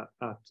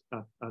at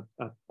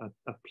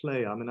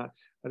play. I mean, I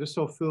just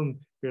saw a film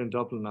here in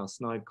Dublin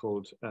last night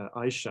called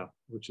Aisha,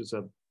 which is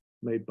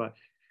made by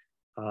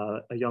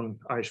a young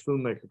Irish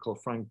filmmaker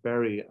called Frank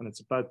Berry, and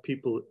it's about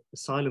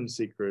asylum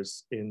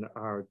seekers in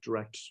our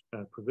direct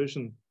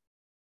provision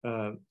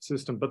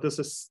system. But there's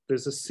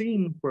a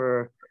scene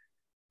where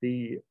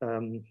the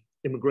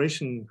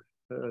immigration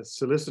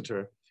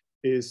solicitor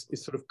is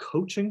sort of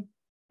coaching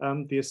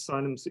the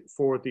asylum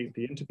for the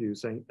interview,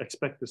 saying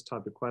expect this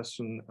type of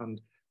question.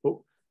 But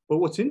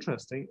what's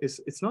interesting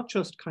is it's not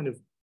just kind of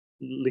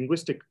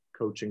linguistic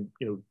coaching,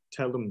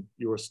 tell them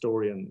your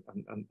story and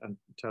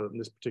tell it in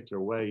this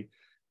particular way,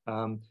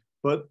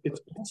 but it's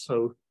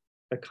also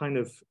a kind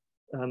of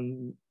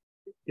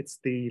it's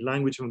the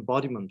language of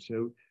embodiment.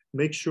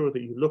 Make sure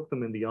that you look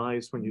them in the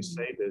eyes when you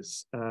say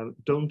this.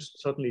 Don't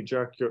suddenly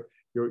jerk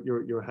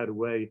your head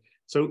away.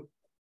 So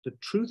the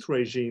truth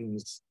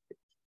regimes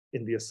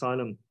in the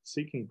asylum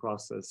seeking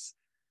process,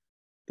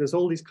 there's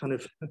all these kind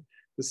of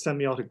the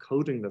semiotic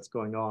coding that's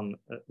going on.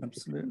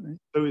 Absolutely.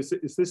 So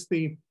is this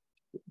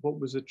what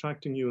was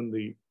attracting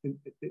you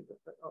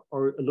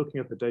or looking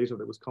at the data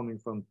that was coming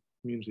from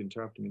community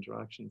interpreting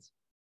interactions?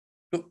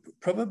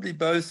 Probably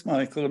both,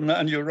 Michael,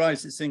 and you're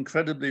right, it's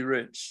incredibly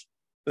rich.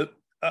 But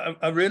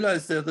I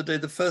realized the other day,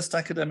 the first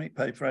academic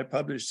paper I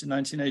published in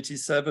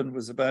 1987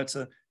 was about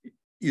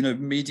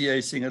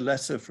mediating a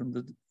letter from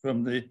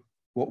the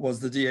what was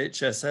the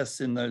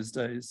DHSS in those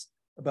days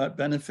about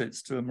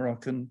benefits to a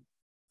Moroccan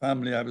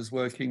family I was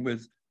working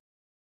with.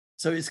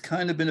 So it's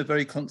kind of been a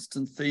very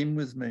constant theme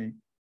with me.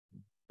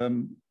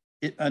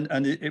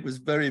 It was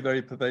very,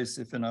 very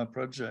pervasive in our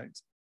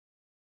project.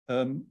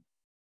 But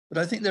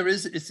I think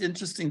it's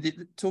interesting,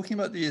 talking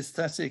about the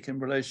aesthetic in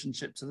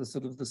relationship to the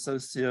sort of the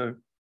socio,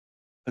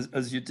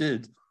 as you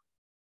did,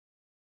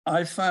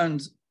 I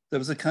found there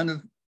was a kind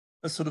of,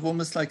 a sort of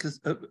almost like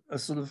a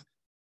sort of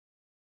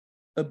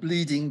a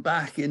bleeding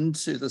back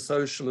into the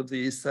social of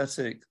the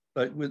aesthetic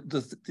like with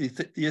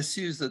the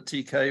issues that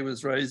TK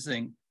was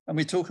raising, and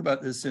we talk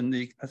about this in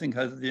the, I think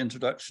either the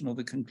introduction or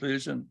the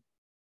conclusion.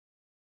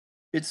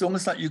 It's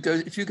almost like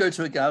if you go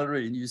to a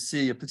gallery and you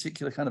see a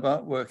particular kind of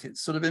artwork, it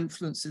sort of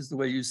influences the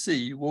way you see.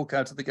 You walk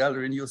out of the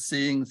gallery and you're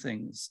seeing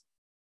things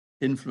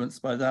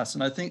influenced by that.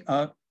 And I think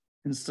art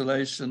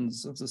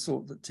installations of the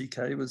sort that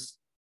TK was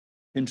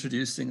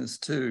introducing us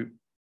to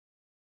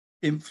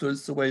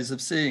influenced the ways of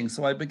seeing.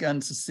 So I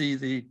began to see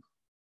the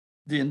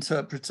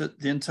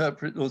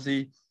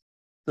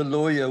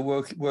lawyer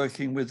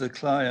working with a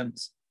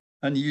client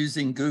and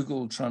using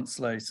Google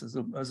Translate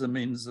as a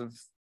means of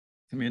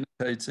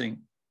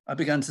communicating. I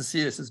began to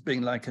see it as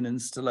being like an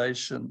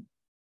installation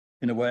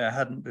in a way I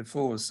hadn't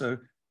before. So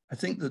I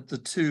think that the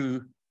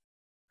two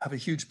have a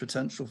huge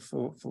potential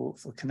for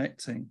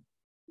connecting.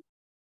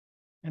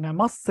 And I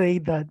must say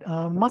that,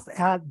 must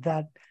add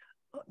that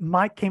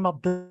Mike came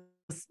up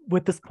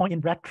with this point in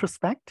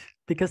retrospect,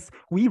 because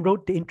we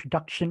wrote the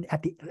introduction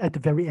at the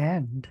very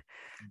end.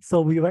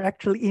 So we were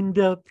actually in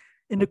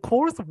the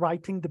course of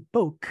writing the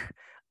book.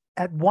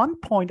 At one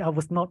point, I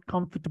was not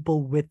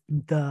comfortable with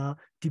the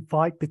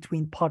divide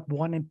between part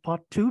 1 and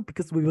part 2,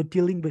 because we were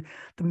dealing with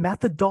the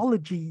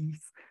methodologies,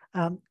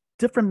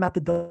 different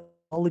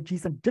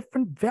methodologies and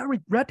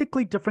very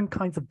radically different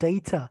kinds of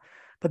data.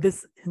 But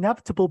it's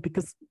inevitable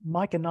because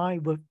Mike and I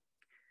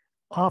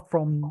are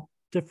from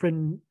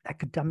different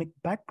academic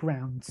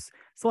backgrounds.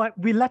 So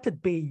we let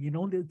it be,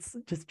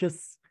 it's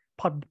just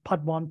part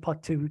 1,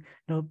 part 2,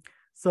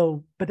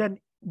 So, but then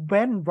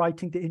when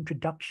writing the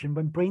introduction,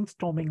 when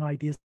brainstorming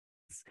ideas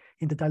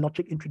in the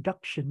dialogic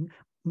introduction,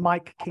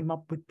 Mike came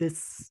up with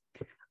this,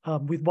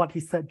 with what he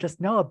said just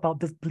now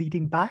about this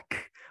bleeding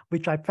back,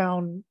 which I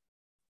found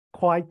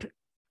quite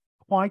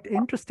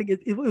interesting.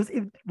 It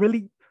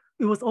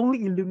was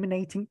only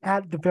illuminating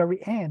at the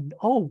very end.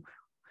 Oh,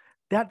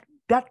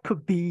 that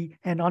could be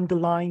an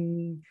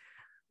underlying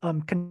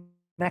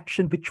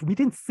connection which we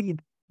didn't see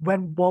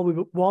while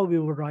we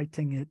were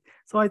writing it.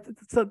 So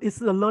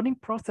it's a learning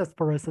process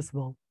for us as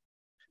well.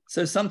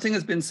 So something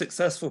has been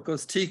successful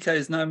because TK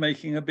is now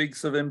making a big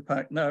sort of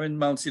impact now in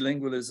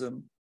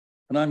multilingualism,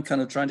 and I'm kind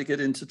of trying to get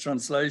into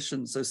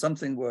translation. So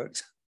something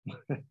worked.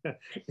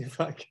 In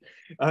fact,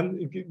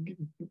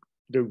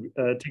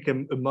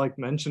 TK, Mike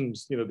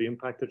mentions the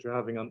impact that you're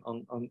having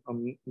on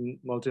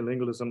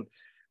multilingualism,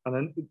 and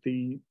then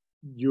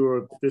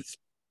this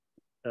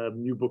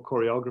new book,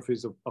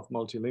 Choreographies of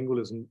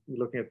Multilingualism,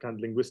 looking at kind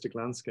of linguistic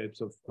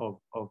landscapes of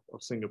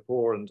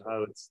Singapore and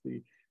how it's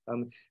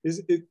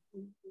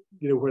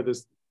where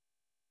there's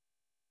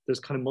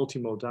kind of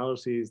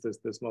multimodalities,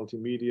 there's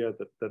multimedia,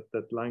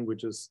 that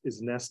language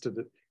is nested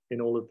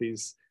in all of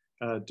these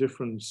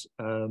different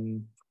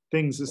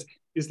things.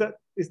 Is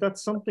that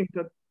something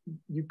that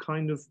you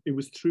kind of, it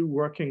was through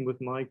working with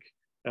Mike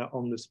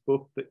on this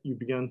book that you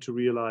began to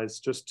realize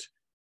just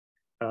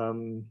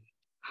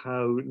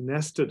how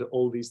nested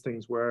all these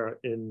things were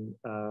in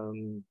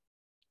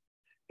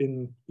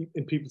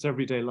people's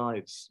everyday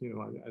lives?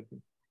 I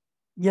think.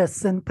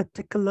 Yes, in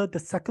particular, the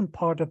second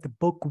part of the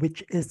book,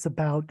 which is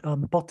about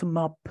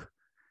bottom-up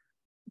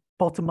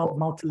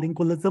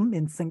multilingualism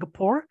in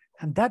Singapore,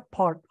 and that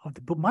part of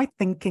the book, my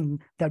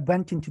thinking that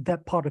went into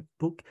that part of the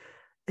book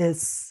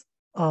is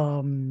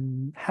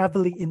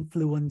heavily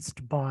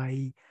influenced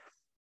by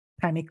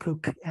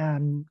Pennycook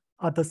and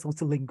other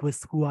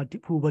sociolinguists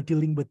who were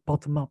dealing with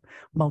bottom-up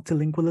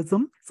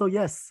multilingualism. So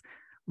yes,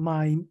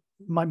 my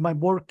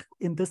work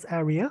in this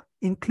area,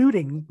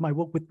 including my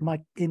work with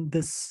Mike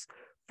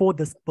for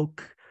this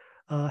book,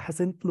 has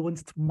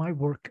influenced my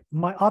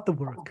other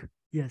work.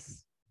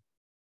 Yes.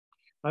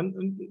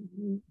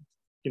 And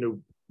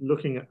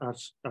looking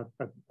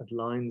at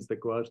lines that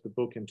go out of the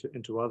book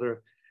into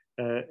other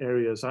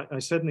areas, I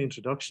said in the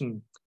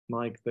introduction,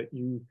 Mike, that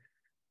you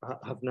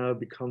have now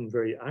become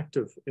very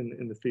active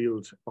in the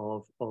field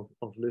of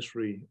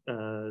literary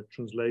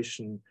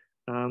translation,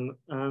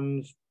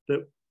 and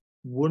that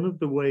one of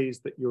the ways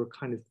that you're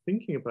kind of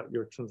thinking about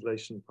your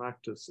translation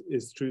practice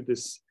is through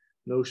this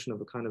notion of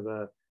a kind of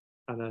an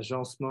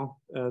agencement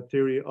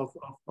theory of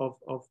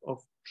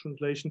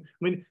translation. I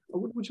mean,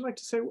 would you like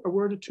to say a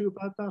word or two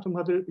about that, and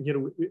whether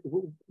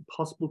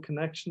possible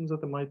connections that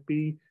there might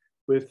be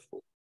with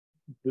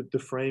the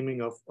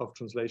framing of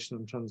translation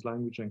and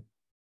translanguaging?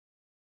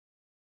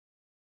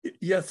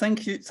 Yeah,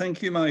 thank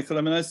you, Michael.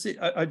 I mean,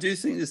 I do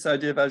think this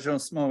idea of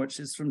agencement, which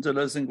is from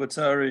Deleuze and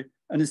Guattari,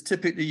 and is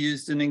typically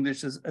used in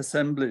English as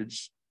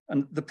assemblage.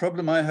 And the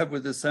problem I have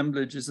with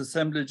assemblage is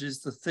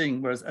the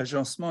thing, whereas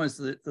agencement is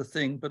the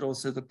thing, but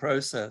also the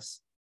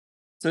process.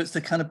 So it's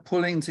the kind of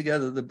pulling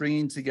together, the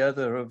bringing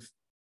together of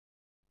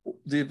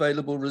the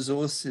available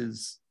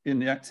resources in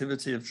the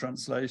activity of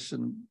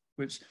translation,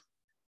 which,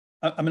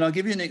 I mean, I'll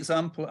give you an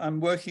example. I'm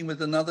working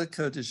with another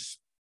Kurdish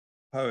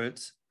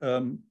poet,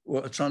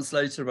 or a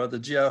translator rather,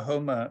 Gia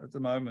Homer at the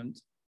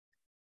moment.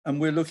 And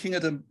we're looking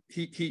at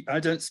I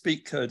don't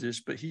speak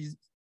Kurdish, but he's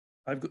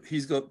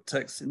got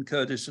texts in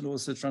Kurdish and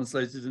also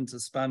translated into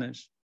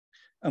Spanish.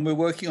 And we're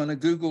working on a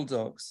Google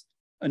Docs.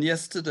 And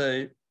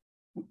yesterday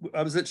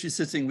I was actually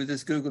sitting with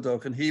this Google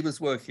Doc, and he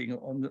was working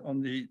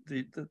on the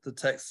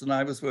text, and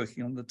I was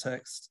working on the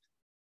text,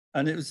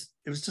 and it was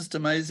just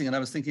amazing. And I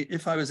was thinking,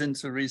 if I was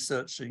into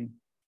researching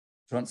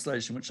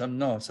translation, which I'm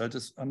not,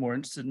 I'm more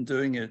interested in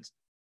doing it,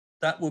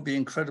 that will be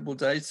incredible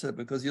data,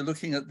 because you're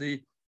looking at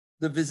the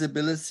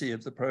visibility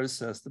of the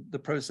process. The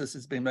process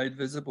is being made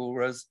visible,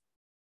 whereas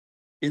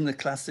in the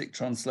classic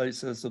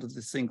translator, sort of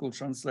the single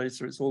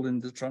translator, it's all in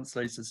the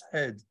translator's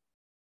head,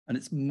 and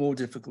it's more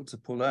difficult to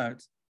pull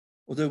out.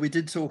 Although we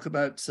did talk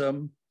about what's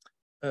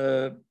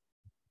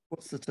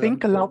the term?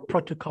 Think aloud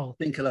protocol.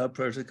 Think aloud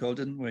protocol,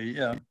 didn't we?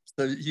 Yeah.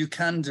 So you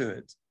can do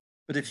it,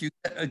 but if you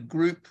get a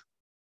group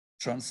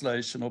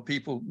translation or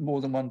people,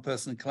 more than one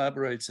person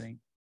collaborating,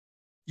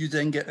 you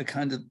then get a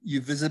kind of, you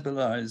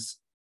visibilize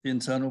the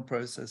internal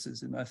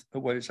processes in a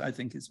way which I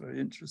think is very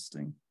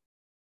interesting.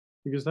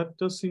 Because that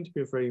does seem to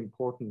be a very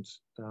important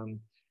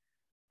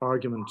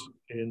argument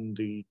in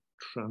the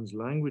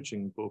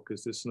translanguaging book,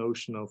 is this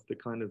notion of the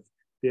kind of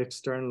the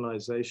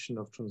externalization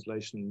of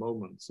translation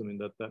moments. I mean,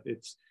 that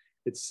it's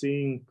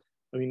seeing,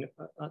 I mean,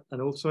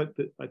 and also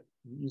I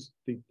use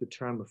the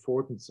term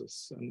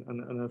affordances,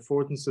 and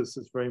affordances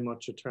is very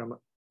much a term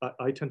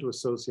I tend to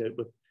associate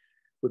with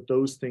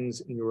those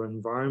things in your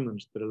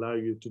environment that allow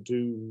you to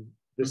do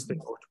this thing,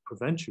 or to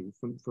prevent you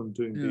from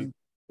doing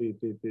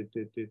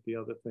the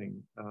other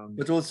thing.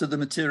 But also the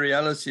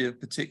materiality of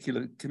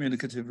particular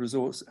communicative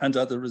resource and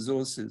other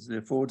resources.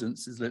 The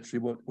affordance is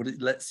literally what it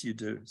lets you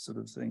do, sort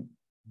of thing.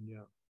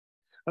 Yeah.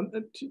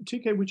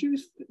 TK, would you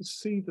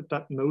see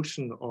that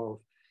notion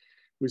of,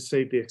 we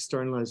say, the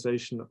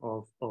externalization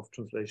of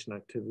translation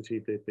activity,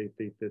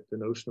 the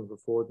notion of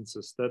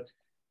affordances, that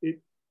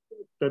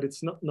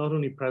it's not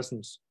only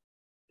present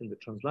in the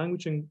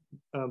translanguaging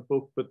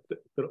book, but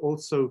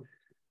also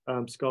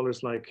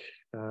scholars like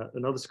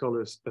another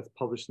scholar that's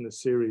published in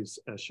this series,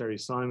 Sherry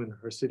Simon,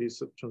 her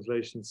cities of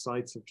translation,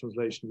 sites of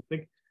translation. You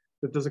think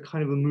that there's a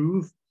kind of a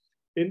move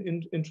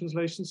in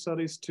translation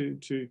studies to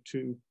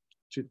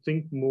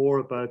think more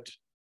about,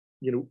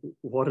 you know,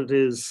 what it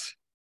is,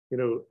 you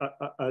know,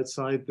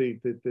 outside the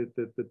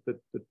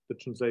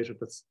translator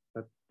that's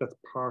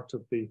part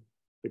of the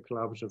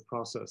collaborative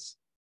process?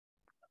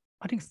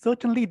 I think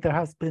certainly there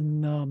has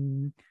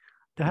been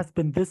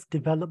this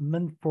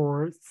development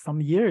for some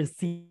years,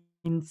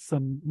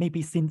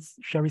 maybe since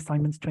Sherry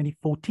Simon's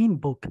 2014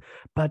 book.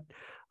 But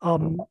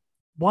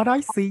what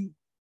I see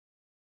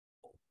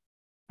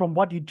from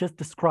what you just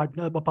described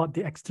about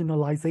the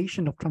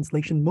externalization of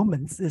translation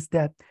movements is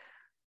that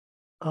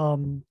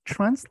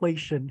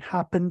translation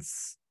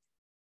happens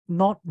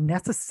not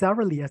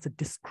necessarily as a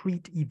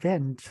discrete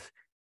event,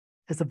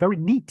 as a very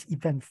neat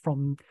event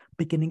from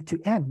beginning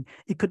to end.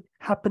 It could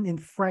happen in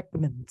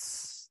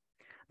fragments.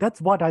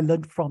 That's what I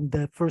learned from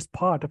the first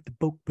part of the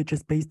book, which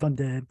is based on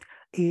the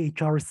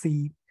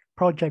AHRC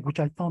project, which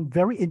I found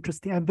very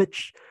interesting, and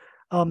which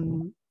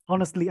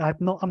honestly, I'm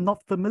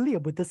not familiar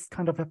with this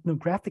kind of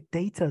ethnographic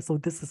data, so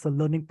this is a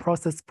learning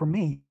process for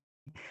me.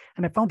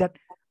 And I found that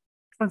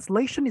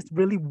translation is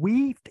really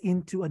weaved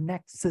into a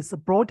nexus, a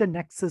broader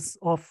nexus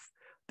of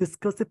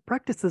discursive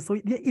practices.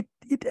 So it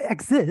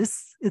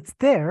exists, it's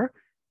there,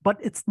 but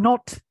it's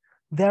not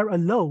there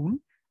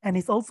alone, and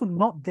it's also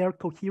not there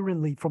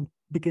coherently from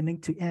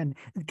beginning to end.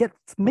 It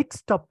gets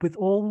mixed up with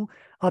all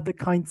other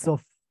kinds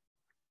of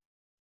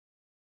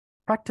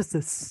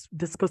practices,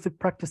 discursive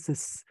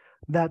practices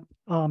that,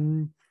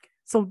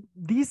 so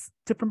these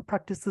different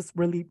practices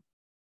really,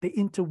 they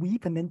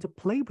interweave and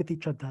interplay with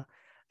each other.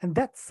 And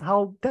that's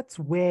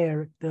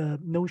where the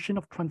notion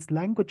of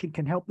translanguaging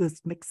can help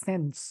us make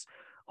sense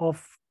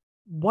of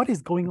what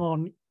is going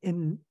on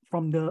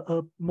from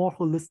the more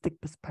holistic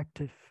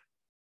perspective.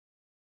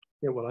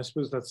 Yeah, well, I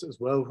suppose that's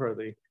as well where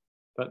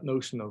that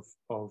notion of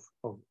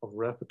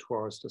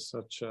repertoire is just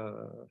such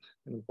an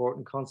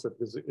important concept,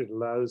 because it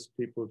allows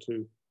people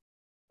to,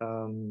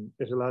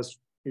 it allows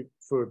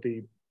for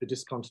the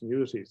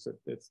discontinuities,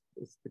 it's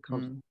the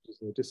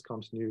continuities and the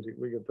discontinuity,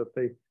 that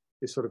they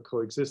sort of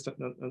coexist,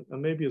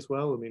 and maybe as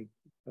well, I mean,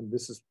 and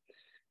this is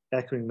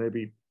echoing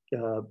maybe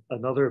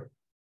another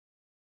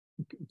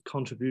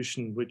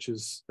contribution, which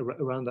is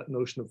around that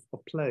notion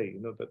of play,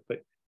 you know,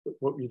 that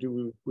what we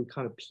do, we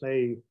kind of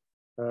play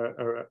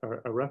a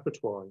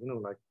repertoire, you know,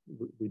 like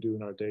we do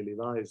in our daily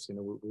lives, you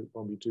know,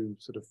 when we do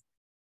sort of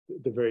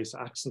the various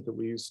accents that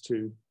we use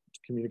to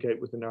communicate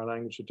within our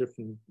language to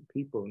different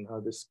people, and how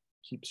this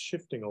keeps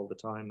shifting all the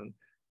time,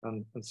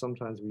 and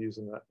sometimes we use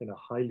it in a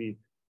highly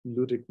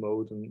ludic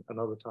mode, and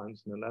other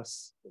times in a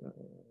less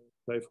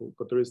playful.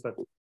 But there is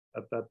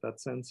that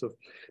sense of.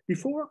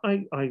 Before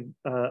I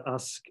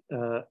ask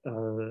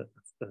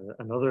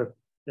another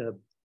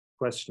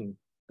question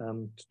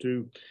to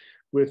do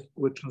with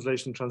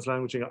translation,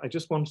 translanguaging, I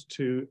just want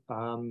to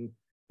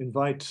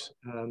invite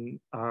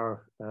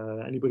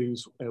anybody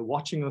who's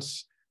watching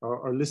us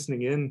or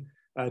listening in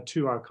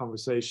to our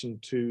conversation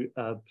to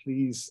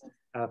please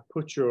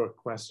put your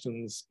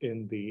questions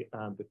in the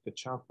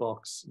chat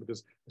box,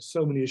 because there's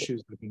so many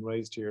issues that have been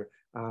raised here,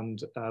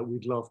 and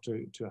we'd love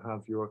to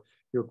have your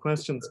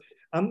questions.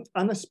 And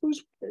I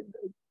suppose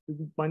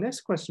my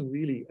next question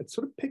really, it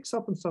sort of picks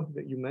up on something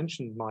that you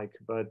mentioned, Mike,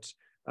 about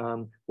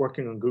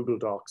working on Google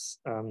Docs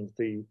and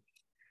the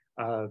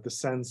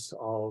sense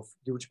of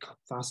you were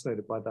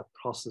fascinated by that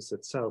process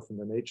itself and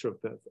the nature of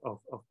the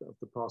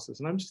process.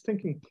 And I'm just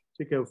thinking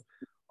of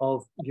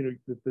you know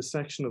the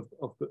section of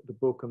the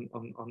book on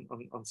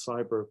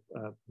cyber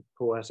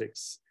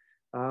poetics,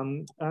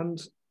 and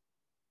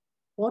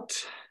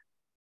what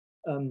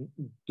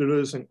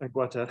Deleuze and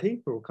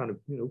Guattari, who were kind of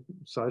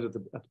cited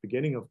at the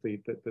beginning of the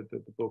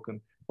book,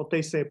 and what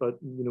they say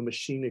about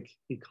machine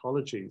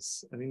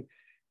ecologies. I mean,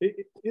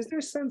 is there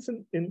a sense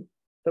in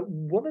that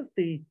one of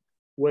the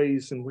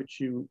ways in which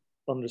you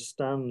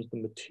understand the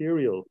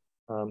material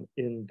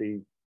in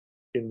the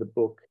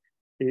book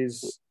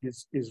is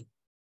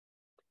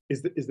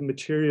the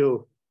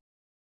material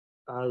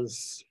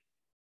as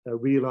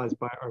realized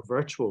by our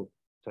virtual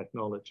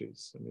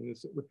technologies? I mean,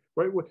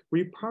 were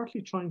you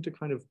partly trying to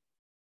kind of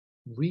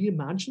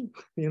reimagine,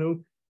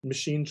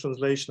 machine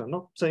translation? I'm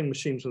not saying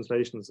machine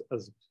translation as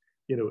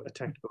a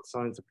technical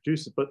science that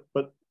produces, but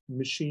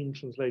machine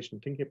translation,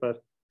 thinking about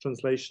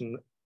translation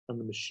and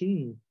the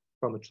machine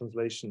from a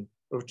translation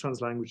or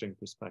translanguaging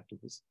perspective.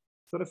 Is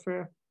that a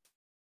fair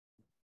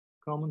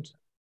comment?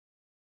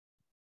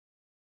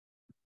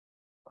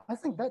 I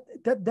think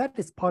that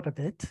is part of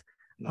it.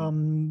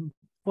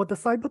 For the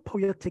cyber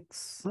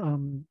poetics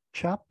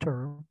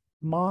chapter,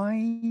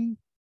 my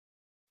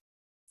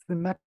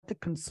thematic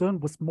concern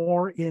was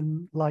more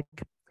in like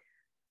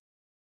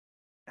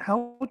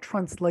how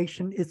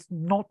translation is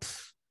not,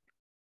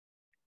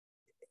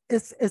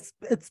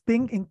 it's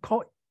being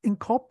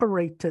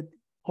incorporated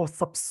or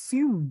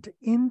subsumed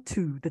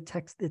into the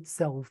text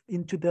itself,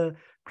 into the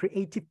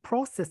creative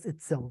process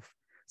itself.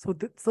 So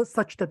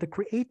such that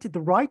the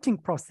writing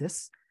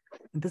process,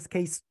 in this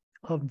case,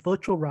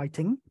 virtual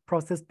writing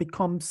process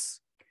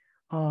becomes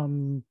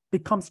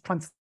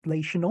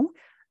translational,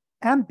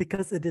 and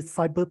because it is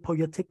cyber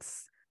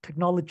poetics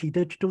technology,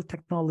 digital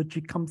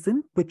technology comes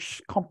in,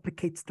 which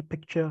complicates the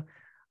picture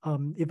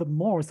even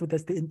more. So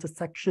there's the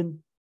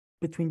intersection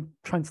between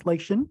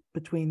translation,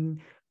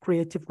 between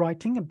creative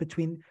writing, and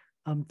between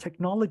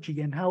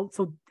technology, and how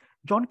so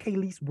John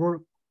Cayley's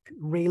work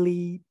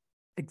really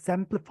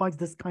exemplifies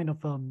this kind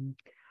of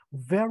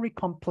very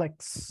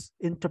complex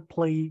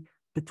interplay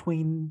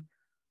between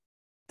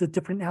the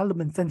different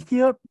elements. And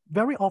here,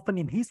 very often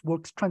in his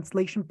works,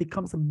 translation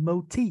becomes a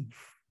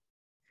motif,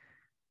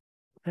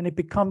 and it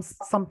becomes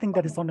something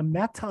that is on a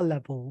meta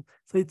level.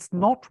 So it's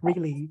not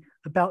really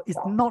about, it's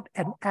not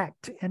an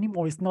act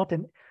anymore. It's not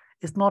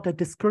a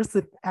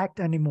discursive act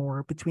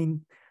anymore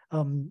between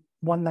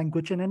one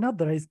language and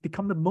another. It's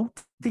become a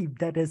motif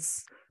that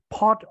is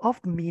part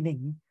of the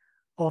meaning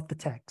of the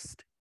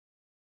text.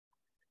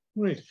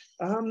 Right.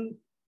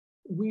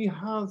 We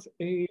have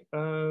a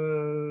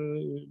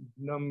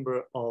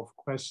number of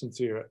questions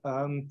here.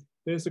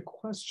 There's a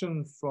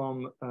question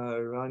from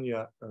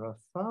Rania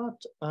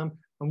Rafat. I'm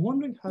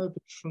wondering how the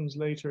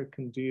translator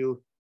can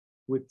deal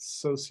with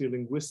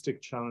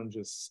sociolinguistic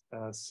challenges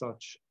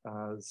such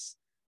as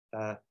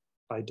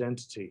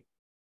identity.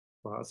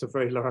 Well, that's a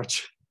very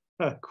large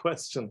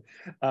question.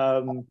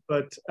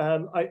 But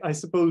I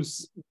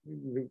suppose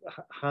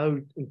how,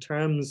 in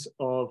terms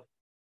of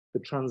the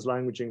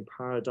translanguaging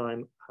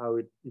paradigm, how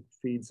it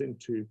feeds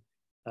into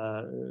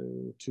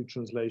to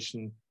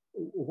translation,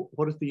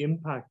 what is the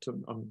impact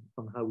on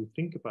how we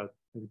think about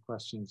the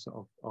questions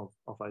of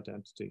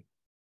identity?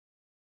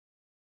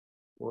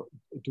 Or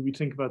do we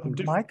think about them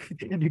differently?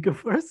 Mike, can you go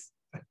first?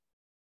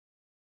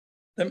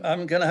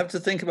 I'm going to have to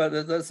think about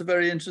that. That's a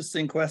very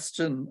interesting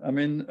question. I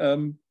mean,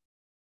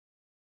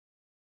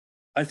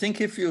 I think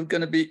if you're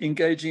going to be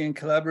engaging in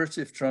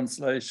collaborative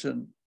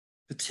translation,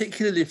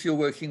 particularly if you're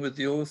working with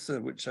the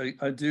author, which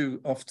I do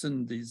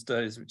often these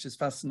days, which is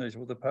fascinating,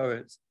 with the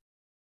poets,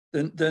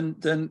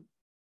 then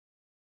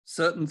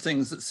certain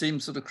things that seem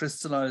sort of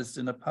crystallized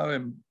in a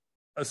poem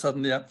are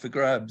suddenly up for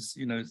grabs.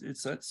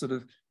 It's that sort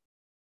of,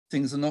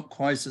 things are not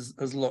quite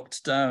as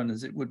locked down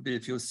as it would be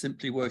if you're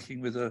simply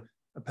working with a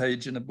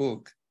page in a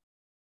book.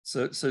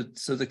 So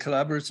the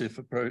collaborative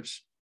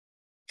approach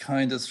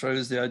kind of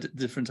throws the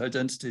different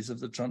identities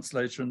of the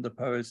translator and the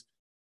poet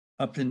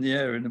up in the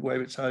air in a way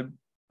which I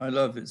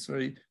love. It's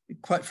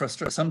quite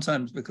frustrating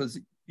sometimes, because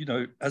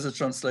as a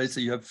translator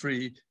you have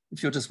free.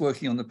 If you're just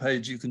working on the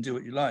page, you can do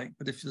what you like.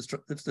 But if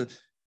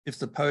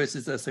the poet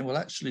is there saying, well,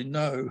 actually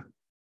no,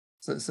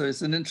 so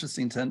it's an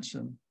interesting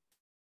tension.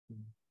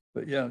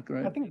 But yeah,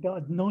 great. I think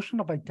the notion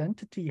of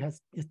identity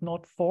is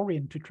not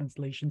foreign to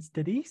translation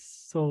studies.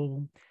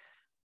 So,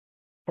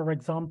 for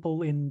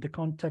example, in the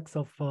context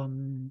of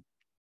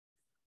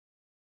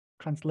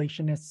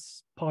translation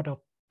as part of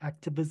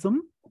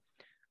activism,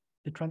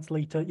 the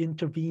translator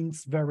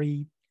intervenes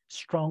very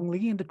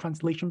strongly in the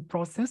translation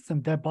process,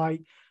 and thereby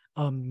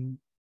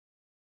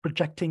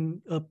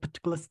projecting a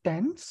particular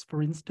stance,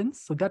 for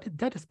instance. So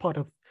that is part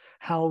of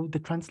how the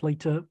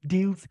translator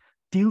deals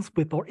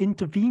with or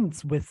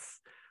intervenes with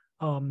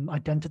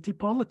identity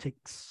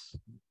politics.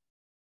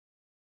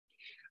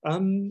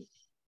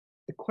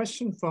 A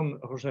question from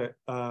José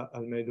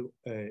Almeida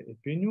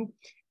Espino.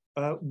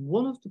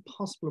 One of the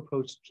possible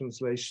approaches to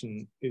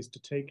translation is to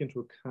take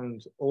into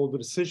account all the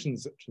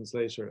decisions that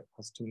translator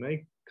has to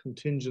make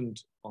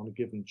contingent on a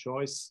given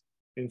choice,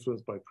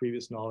 influenced by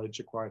previous knowledge,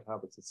 acquired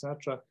habits,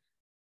 etc.,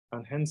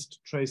 and hence to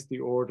trace the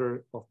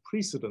order of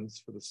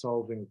precedence for the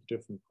solving of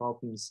different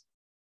problems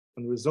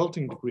and the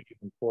resulting degree of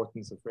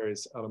importance of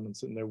various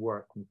elements in their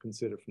work when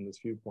considered from this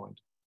viewpoint.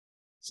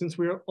 Since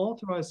we are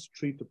authorized to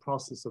treat the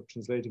process of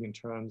translating in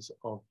terms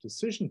of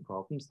decision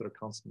problems that are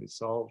constantly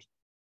solved,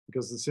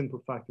 because the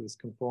simple fact that this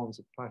conforms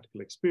with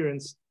practical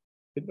experience,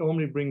 it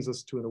normally brings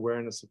us to an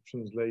awareness of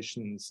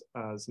translations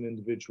as an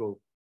individual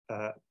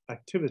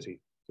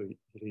activity, so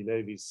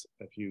Levy's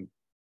view.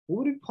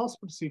 Would it be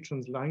possible to see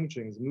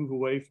translanguaging as move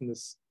away from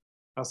this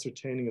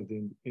ascertaining of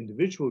the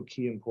individual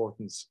key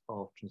importance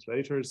of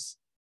translators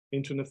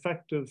into an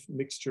effective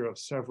mixture of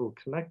several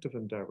collective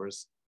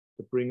endeavors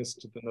that bring us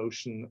to the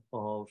notion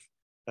of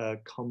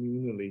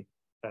communally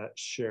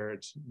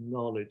shared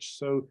knowledge?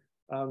 So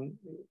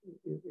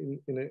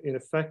in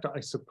effect, I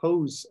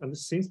suppose, and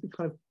this seems to be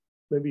kind of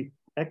maybe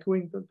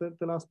echoing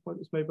the last point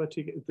that was made by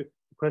Tika, the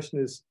question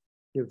is,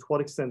 to what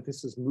extent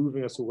this is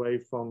moving us away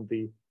from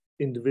the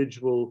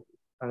individual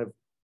kind of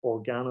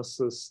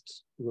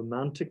organicist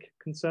romantic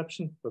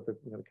conception, but the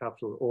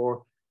capital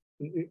or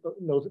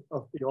note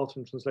of the author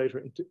and translator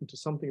into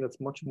something that's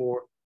much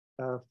more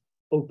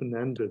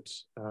open-ended,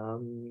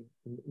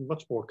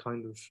 much more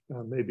kind of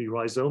maybe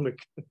rhizomic,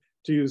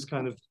 to use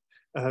kind of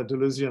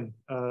Deleuzian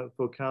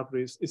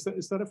vocabularies. Is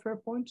that a fair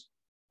point?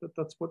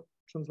 That's what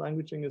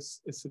translanguaging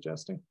is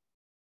suggesting?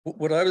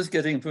 What I was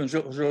getting from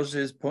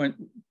Georges' point,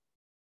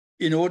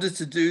 in order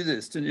to do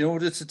this, in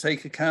order to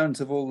take account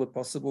of all the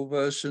possible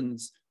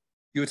versions,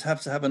 you would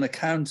have to have an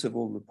account of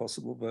all the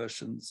possible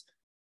versions.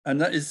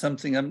 And that is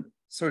something, I'm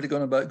sorry to go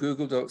on about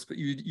Google Docs, but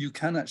you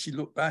can actually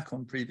look back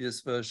on previous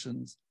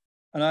versions.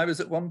 And I was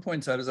at one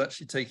point, I was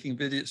actually taking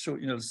videos,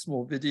 short,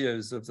 small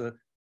videos of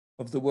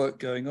the work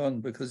going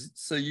on, because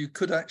so you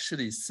could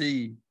actually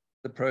see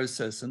the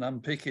process and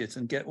unpick it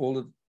and get all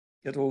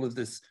of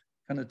this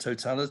kind of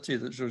totality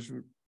that Georges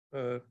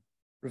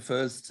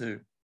refers to.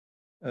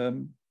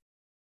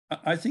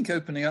 I think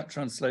opening up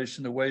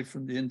translation away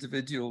from the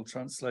individual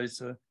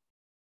translator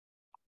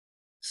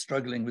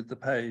struggling with the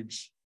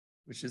page,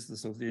 which is the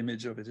sort of the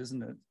image of it,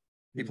 isn't it?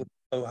 People,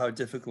 oh, how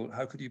difficult,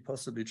 how could you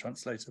possibly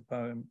translate a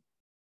poem?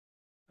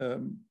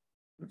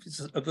 It's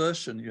a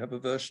version, you have a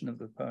version of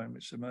the poem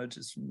which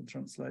emerges from the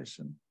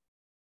translation.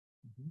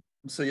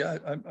 Mm-hmm. So yeah,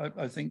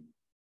 I think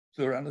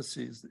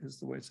plurality is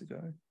the way to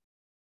go.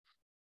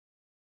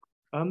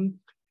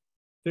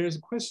 There's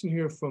a question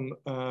here from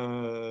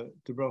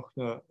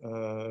Dubrovna.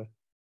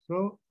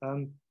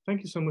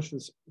 Thank you so much for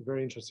this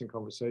very interesting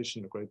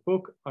conversation, a great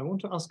book. I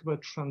want to ask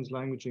about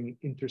translanguaging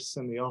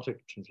intersemiotic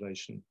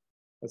translation.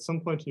 At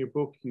some point in your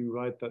book, you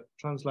write that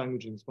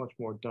translanguaging is much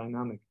more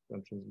dynamic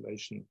than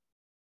translation.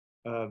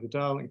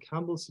 Vidal and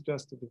Campbell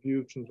suggest that the view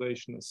of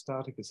translation as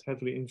static is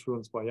heavily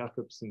influenced by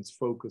Jakobson's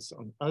focus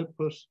on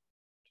output.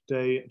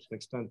 Today, to an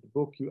extent in the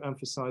book, you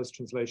emphasize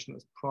translation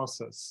as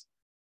process.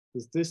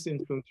 Does this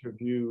influence your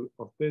view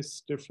of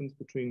this difference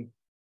between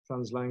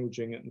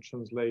translanguaging and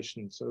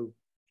translation? So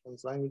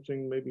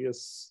translanguaging maybe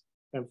is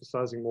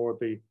emphasizing more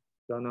the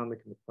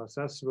dynamic and the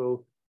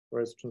processual,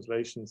 whereas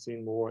translation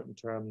seen more in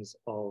terms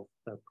of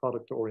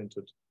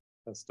product-oriented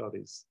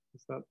studies.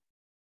 Is that,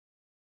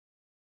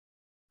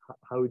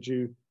 how would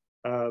you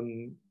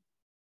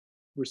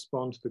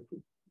respond to the,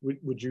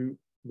 would you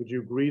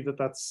agree that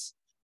that's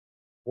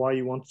why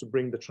you want to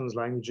bring the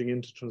translanguaging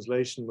into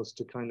translation, was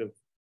to kind of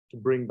to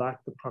bring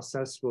back the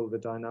processual, the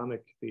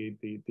dynamic, the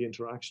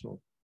interactional?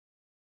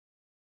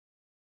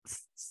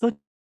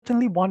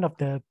 Certainly one of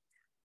the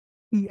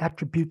key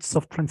attributes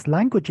of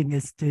translanguaging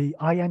is the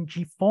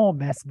ing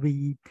form, as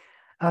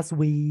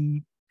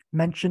we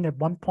mentioned at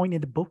one point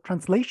in the book.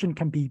 Translation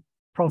can be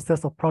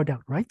process or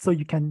product, right? So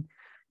you can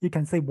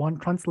say one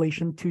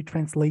translation, two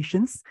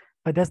translations,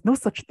 but there's no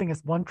such thing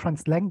as one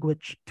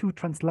translanguage, two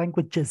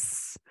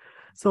translanguages.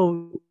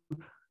 So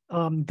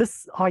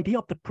this idea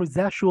of the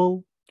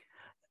processual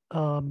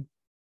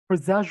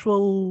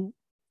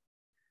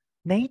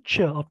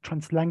nature of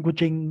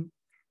translanguaging,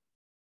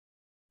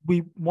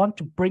 we want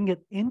to bring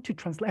it into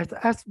translation.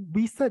 As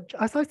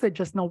I said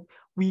just now,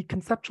 we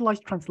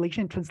conceptualize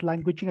translation and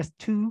translanguaging as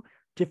two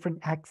different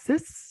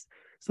axes.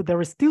 So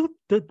there is still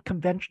the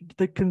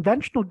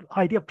conventional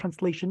idea of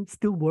translation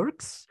still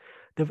works.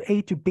 The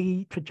A to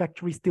B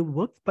trajectory still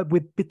works, but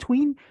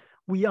between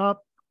we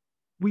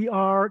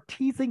are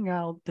teasing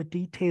out the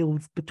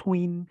details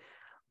between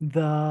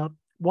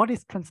what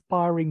is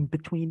transpiring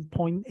between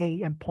point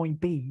A and point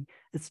B.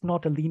 It's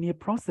not a linear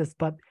process,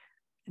 but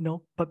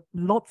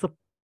lots of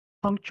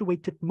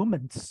punctuated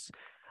movements,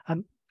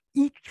 and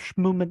each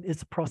movement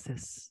is a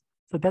process.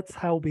 So that's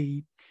how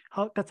we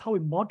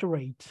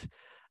moderate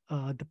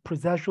the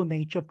processual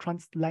nature of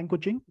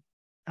translanguaging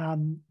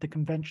and the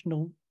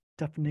conventional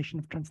definition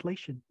of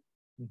translation.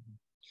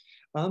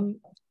 Mm-hmm.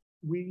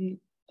 We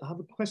I have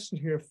a question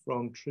here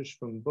from Trish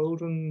from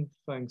Bowden.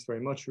 Thanks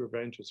very much. Your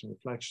very interesting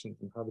reflections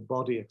on how the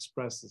body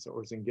expresses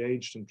or is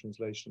engaged in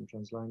translation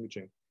and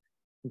translanguaging.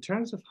 In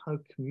terms of how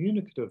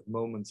communicative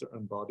moments are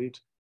embodied,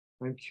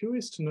 I'm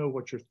curious to know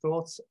what your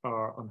thoughts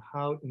are on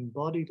how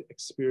embodied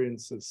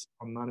experiences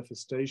or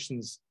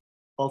manifestations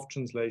of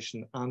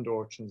translation and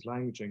or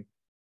translanguaging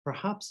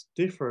perhaps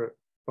differ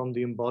from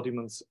the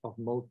embodiments of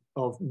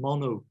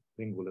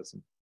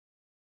monolingualism.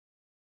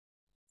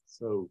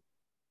 So,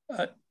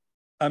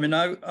 I mean,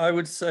 I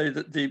would say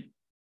that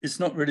it's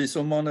not really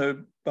so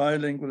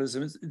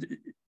mono-bilingualism.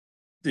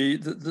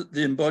 The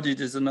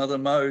embodied is another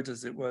mode,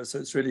 as it were. So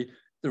it's really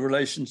the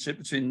relationship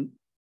between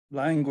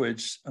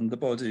language and the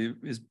body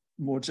is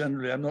more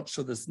generally. I'm not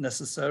sure there's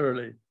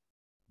necessarily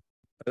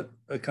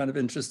a kind of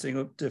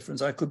interesting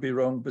difference. I could be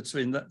wrong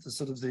between that, the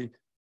sort of the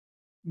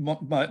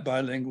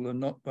bilingual and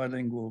not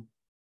bilingual.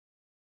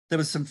 There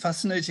was some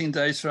fascinating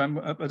data.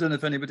 I don't know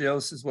if anybody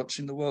else is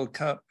watching the World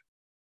Cup.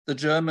 The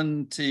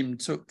German team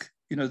took,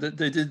 you know,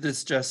 they did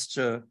this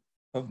gesture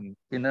of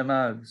in their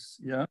mouths,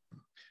 yeah.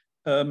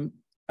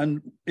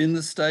 And in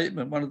the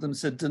statement, one of them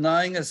said,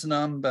 denying us an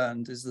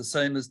armband is the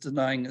same as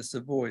denying us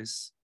a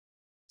voice.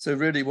 So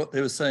really what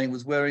they were saying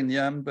was wearing the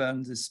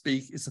armband is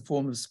a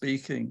form of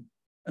speaking.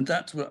 And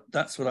that's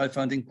what I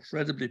find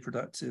incredibly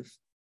productive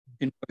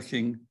in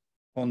working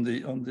on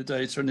the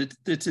data. And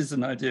it is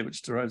an idea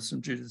which derives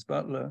from Judith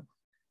Butler.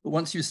 But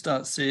once you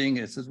start seeing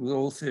it, as with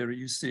all theory,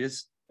 you see it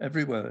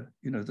everywhere,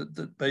 you know,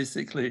 that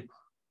basically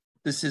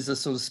this is a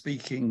sort of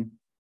speaking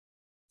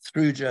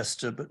through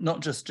gesture, but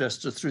not just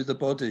gesture, through the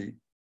body,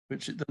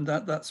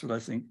 that's what I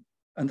think.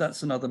 And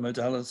that's another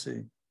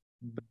modality.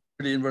 But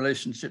really in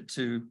relationship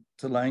to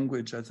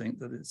language, I think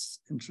that it's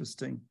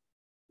interesting.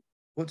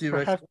 What do you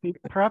reckon?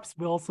 Perhaps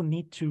we also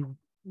need to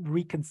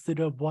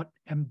reconsider what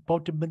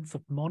embodiments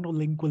of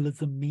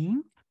monolingualism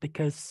mean,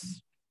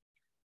 because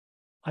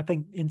I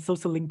think in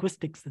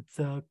sociolinguistics, it's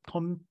a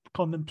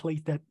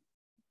commonplace that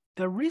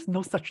there is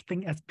no such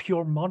thing as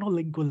pure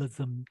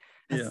monolingualism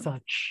as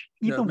such.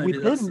 Even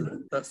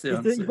within, that's the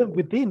answer. Even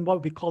within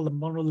what we call a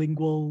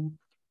monolingual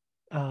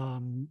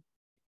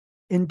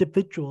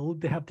individual,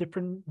 they have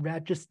different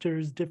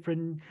registers,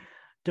 different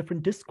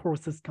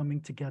discourses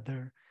coming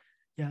together.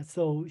 Yeah,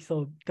 so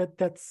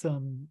that's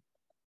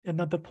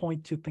another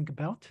point to think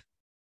about.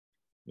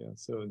 Yeah,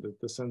 so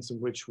the sense in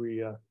which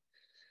we,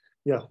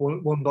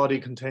 one body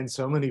contains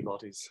so many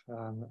bodies.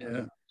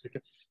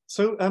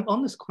 So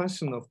on this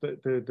question of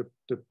the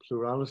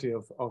plurality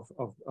of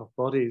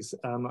bodies,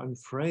 I'm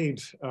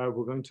afraid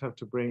we're going to have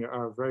to bring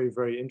our very,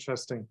 very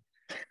interesting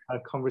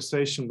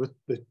conversation with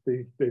the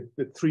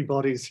three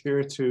bodies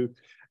here to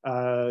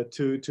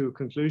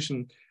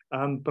conclusion.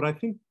 But I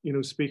think, you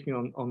know, speaking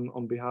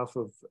on behalf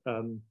of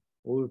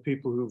all the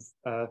people who've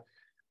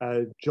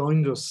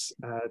joined us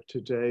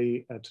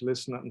today to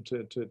listen and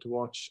to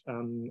watch,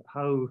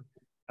 how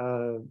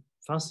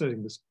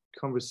fascinating this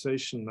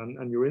conversation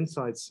and your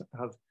insights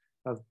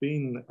have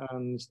been,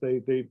 and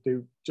they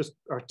just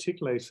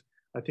articulate,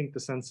 I think, the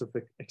sense of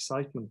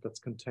excitement that's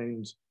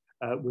contained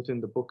within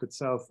the book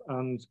itself.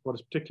 And what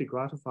is particularly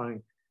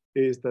gratifying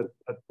is that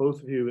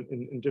both of you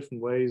in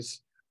different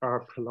ways are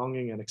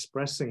prolonging and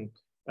expressing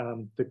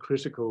the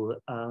critical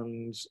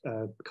and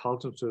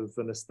cognitive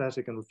and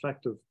aesthetic and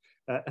reflective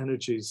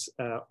energies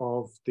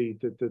of the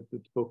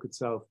book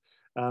itself.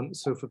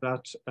 So for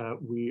that,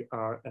 we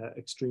are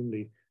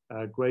extremely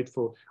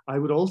grateful. I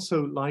would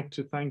also like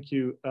to thank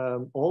you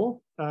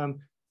all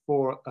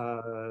for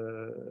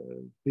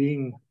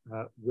being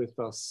with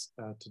us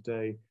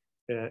today.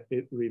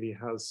 It really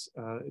has,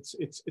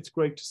 it's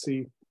great to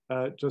see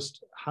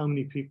just how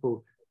many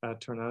people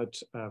turn out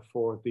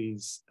for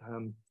these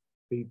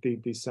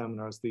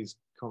seminars, these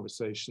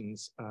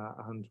conversations,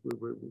 and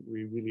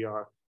we really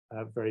are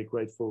very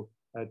grateful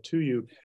to you.